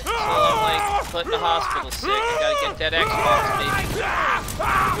with it, so I'm like put in the hospital sick. I gotta get that Xbox, baby.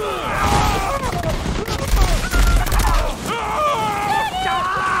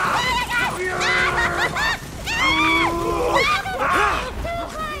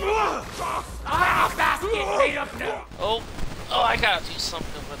 Oh, I gotta do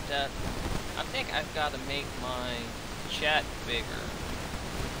something with that. I think I've gotta make my chat bigger.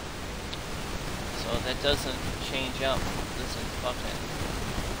 So that doesn't change up. Doesn't fucking.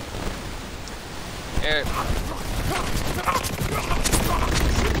 There.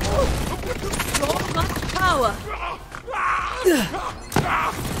 So much power.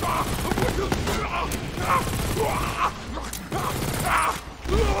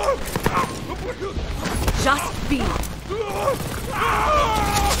 Just be.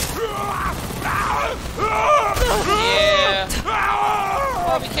 Yeah.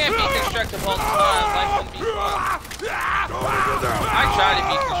 Well, we can't be constructive all the time. Life wouldn't be fun. I try to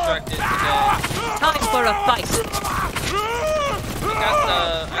be constructive today. Time for a fight. I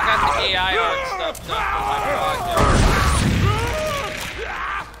got the AI art stuff done for my project.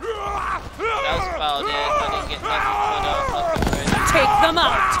 That was about it. I didn't get nothing put up, nothing ready. Take them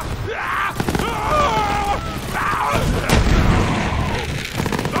out.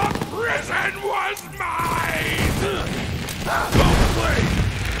 The prison was mine!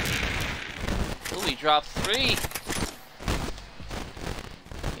 Ooh, we dropped 3.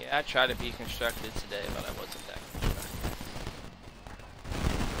 Yeah, I tried to be constructive today, but I wasn't that constructive.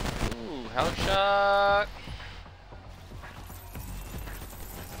 Ooh, house shot.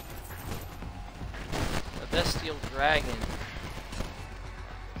 The bestial dragon.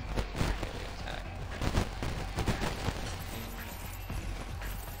 Attack.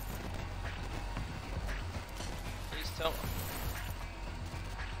 Please tell.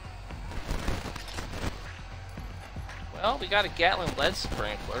 Well, we got a Gatling lead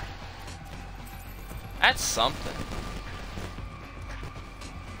sprinkler. That's something.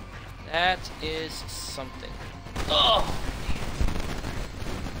 That is something. Oh.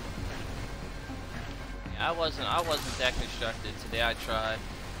 Yeah, I wasn't that constructive today. I tried.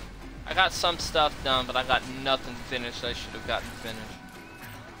 I got some stuff done, but I got nothing finished. I should have gotten finished.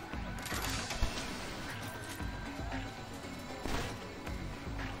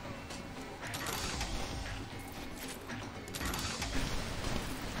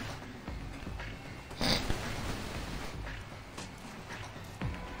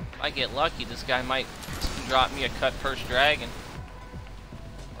 If I get lucky, this guy might drop me a cut purse dragon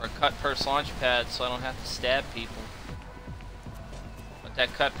or a cut purse launch pad, so I don't have to stab people. But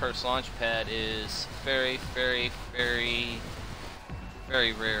that cut purse launch pad is very, very, very,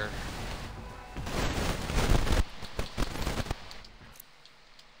 very rare.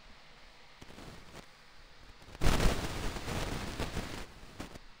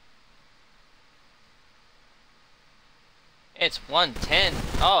 It's 1:10.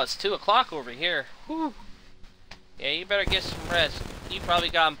 Oh, it's 2 o'clock over here. Whew. Yeah, you better get some rest. You probably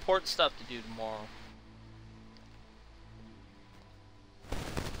got important stuff to do tomorrow.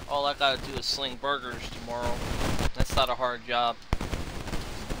 All I gotta do is sling burgers tomorrow. That's not a hard job.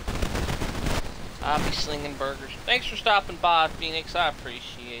 I'll be slinging burgers. Thanks for stopping by, Phoenix. I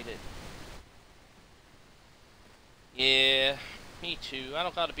appreciate it. Yeah, me too. I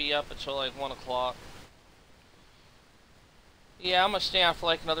don't gotta be up until like 1 o'clock. Yeah, I'm gonna stay out for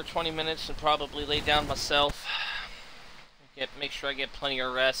like another 20 minutes and probably lay down myself. Make sure I get plenty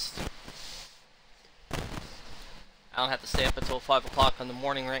of rest. I don't have to stay up until 5 o'clock in the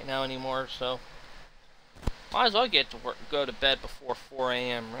morning right now anymore, so might as well get to work, go to bed before 4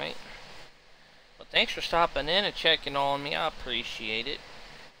 a.m., right? But thanks for stopping in and checking on me. I appreciate it.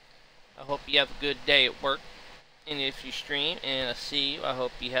 I hope you have a good day at work. And if you stream and I see you, I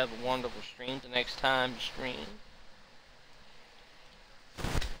hope you have a wonderful stream the next time you stream.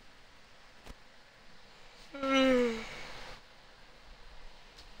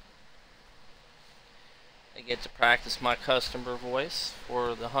 I get to practice my customer voice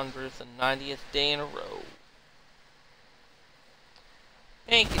for the 100th and 90th day in a row.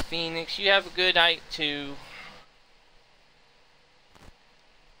 Thank you, Phoenix. You have a good night, too.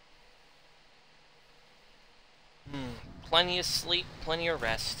 Plenty of sleep, plenty of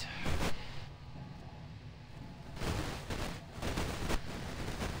rest.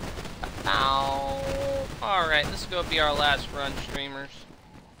 Ow. Alright, this is going to be our last run, streamers.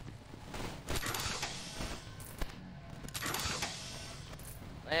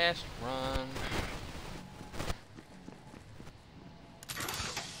 Last run.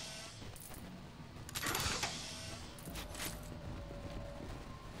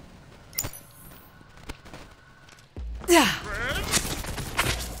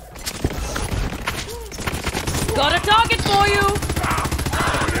 Got a target for you!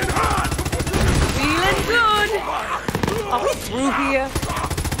 Feeling good! Are we through here?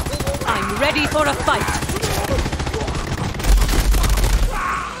 I'm ready for a fight!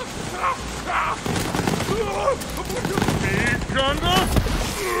 Gonna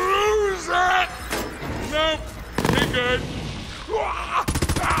lose it! Nope, you're good.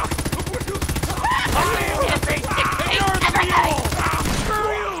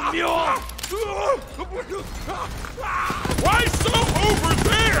 Why so over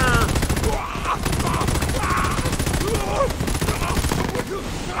there?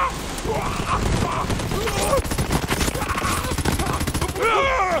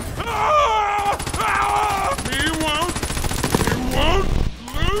 He won't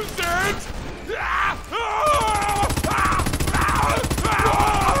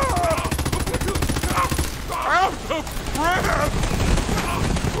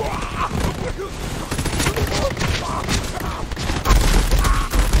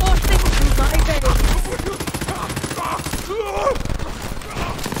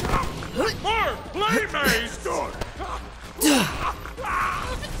More playmates! Wait!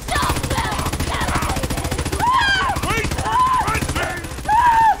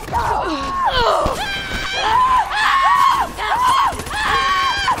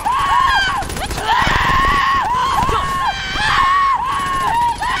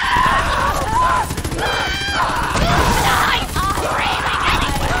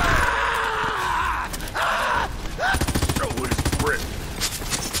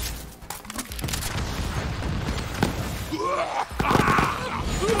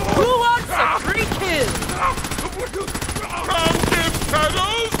 Who wants a free kill? Pumpkin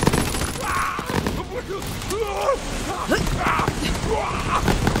petals!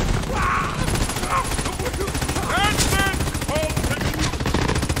 That's it, Pumpkin!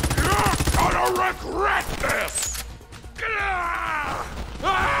 You're gonna regret this!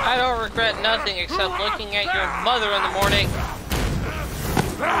 I don't regret nothing except looking at your mother in the morning.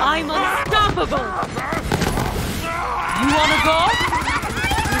 I'm unstoppable! You wanna go?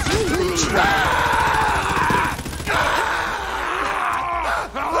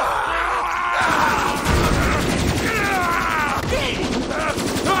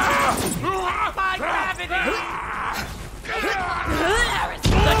 My gravity!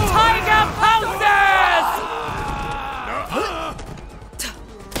 The tiger pounces!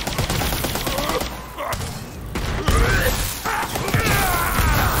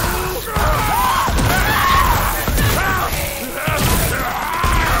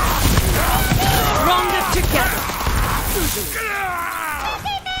 Stronger together!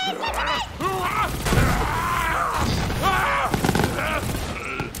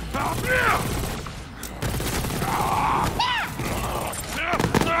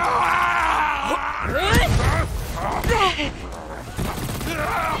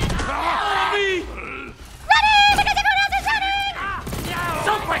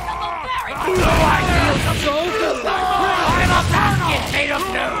 So quick! I feel so good! I'm a basket made of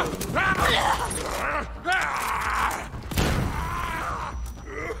news!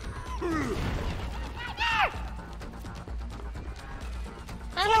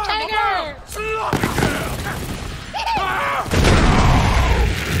 I'm a tiger!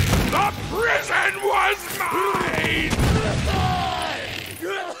 The prison was mine!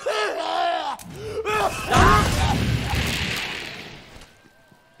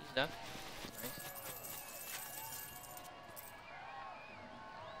 He's done. Nice.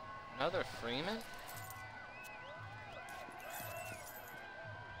 Another Freeman?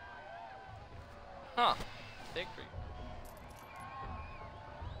 Huh. Victory.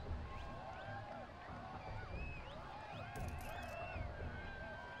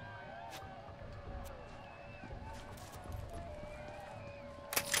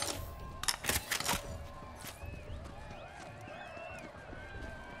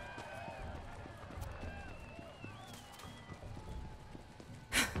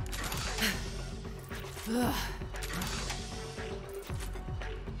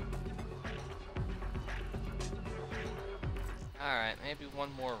 Alright, maybe one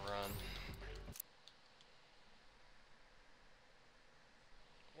more run.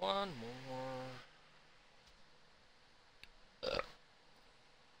 One more.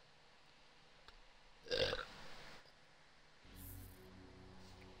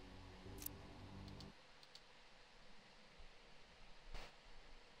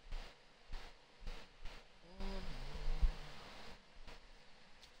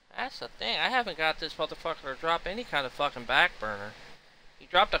 That's the thing, I haven't got this motherfucker to drop any kind of fucking back burner. He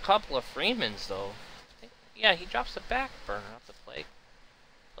dropped a couple of Freemans though. Yeah, he drops the back burner, not the plague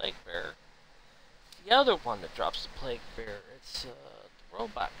bearer. The other one that drops the plague bearer, it's the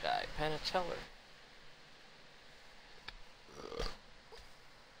robot guy, Penateller.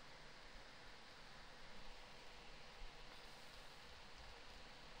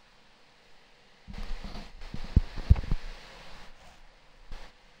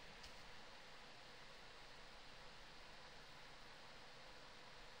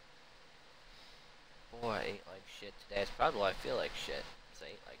 Boy, I ate like shit today. That's probably why I feel like shit. 'Cause I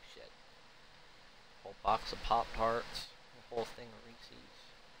ate like shit. Whole box of Pop-Tarts. A whole thing of Reese's.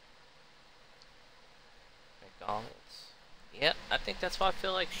 McDonald's. Yep, I think that's why I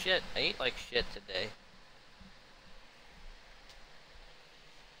feel like shit. I ate like shit today.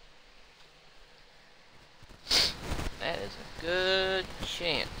 That is a good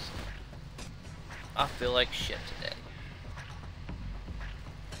chance. I feel like shit today.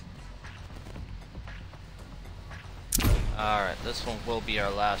 Alright, this one will be our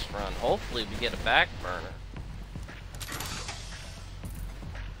last run. Hopefully we get a back burner.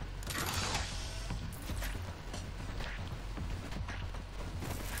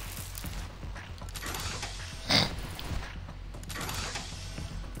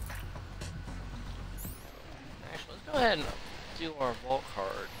 ahead and do our vault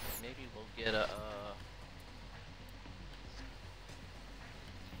card. Maybe we'll get a.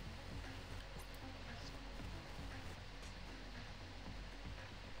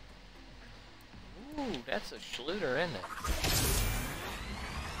 Ooh, that's a Schluter, isn't it?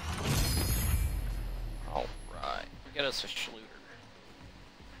 Alright, we'll get us a Schluter.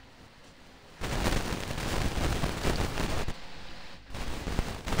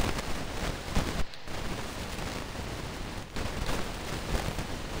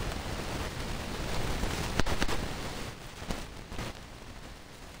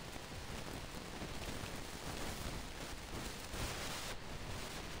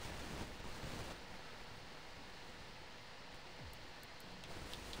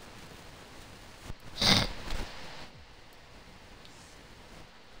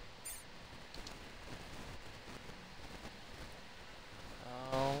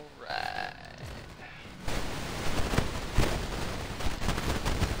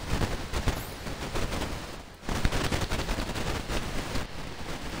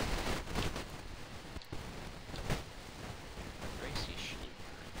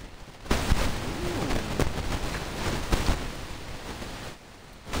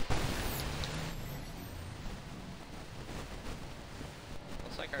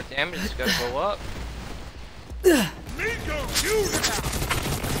 Our damage is gonna go up. Nico, you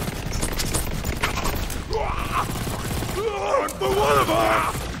one for one of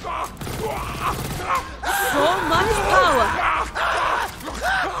us! So much power!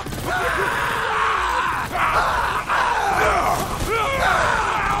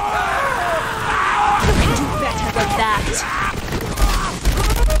 You can do better than that!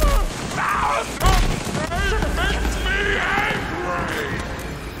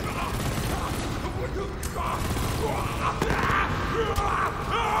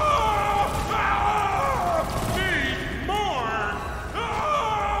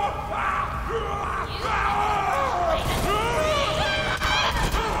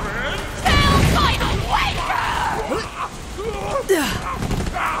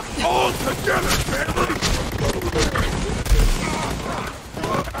 All together, family!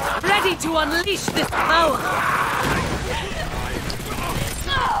 Ready to unleash this power!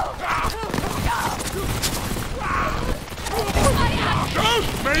 Just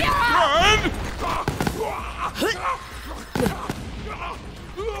make friend!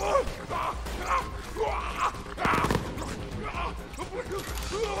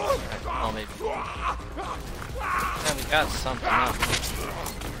 Oh, maybe. Yeah, we got something up.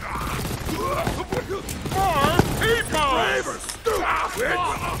 More people! Braver, stupid!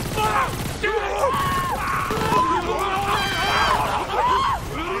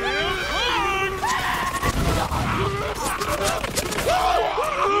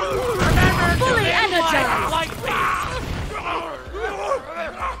 Fully energized!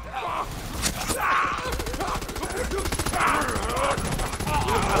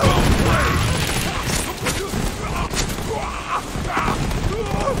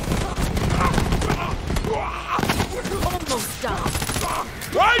 Almost done.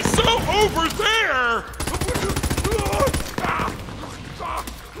 Why so over there?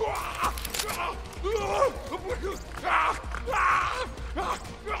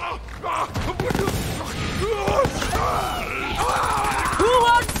 Who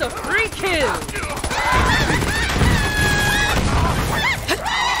wants a free kill?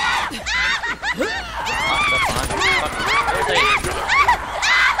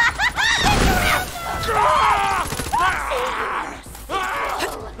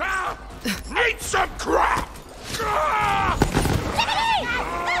 Eat some crap!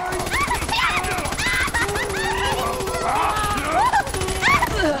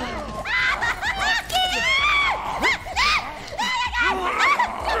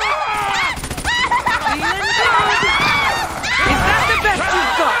 Is that the best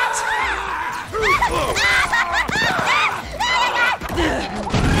you've got?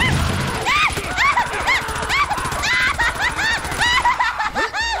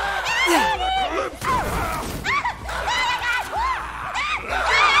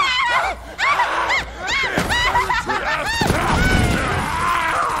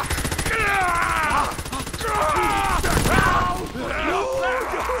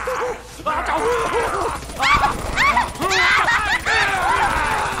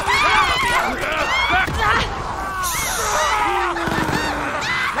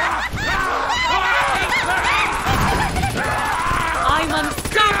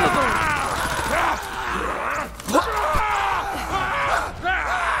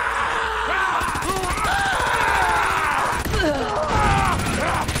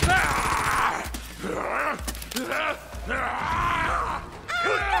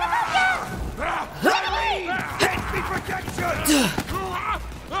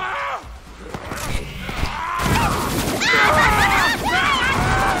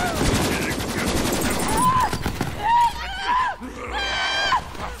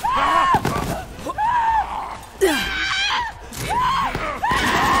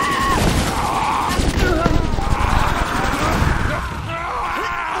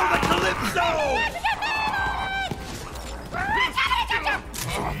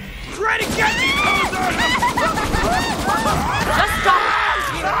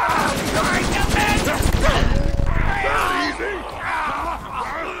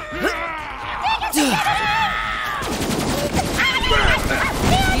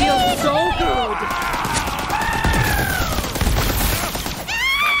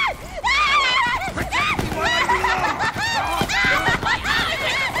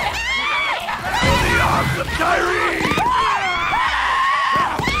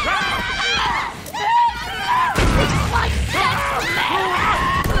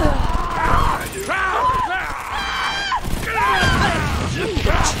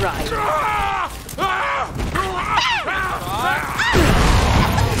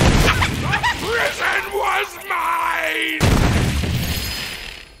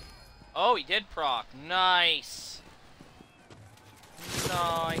 Oh, he did proc. Nice.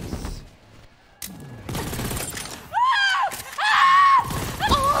 Nice.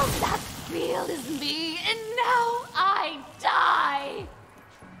 All that feel is me, and now I die!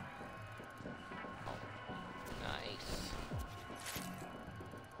 Nice.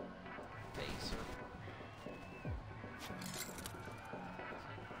 Phaser.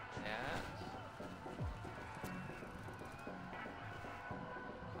 That.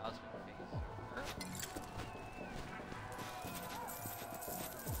 Cosmic Phaser.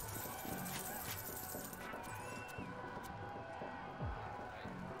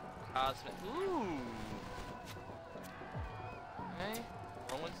 Cosmic. Ooh. Okay.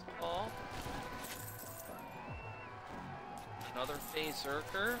 Rowan's Call. Another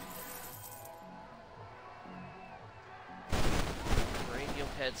Phaserker.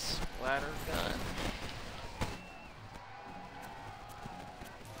 Radiohead Splatter Gun.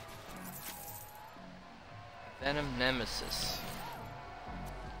 Venom Nemesis.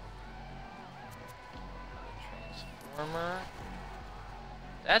 Transformer.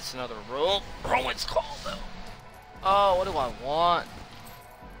 That's another Rowan's Call, though. Oh, what do I want?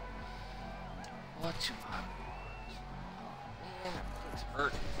 What do I want? Oh, man, it's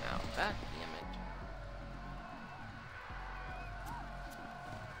hurting now. God damn it.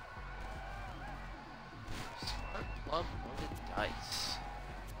 Smart plug loaded dice.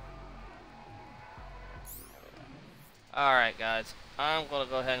 Alright, guys. I'm gonna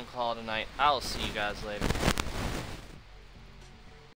go ahead and call it a night. I'll see you guys later.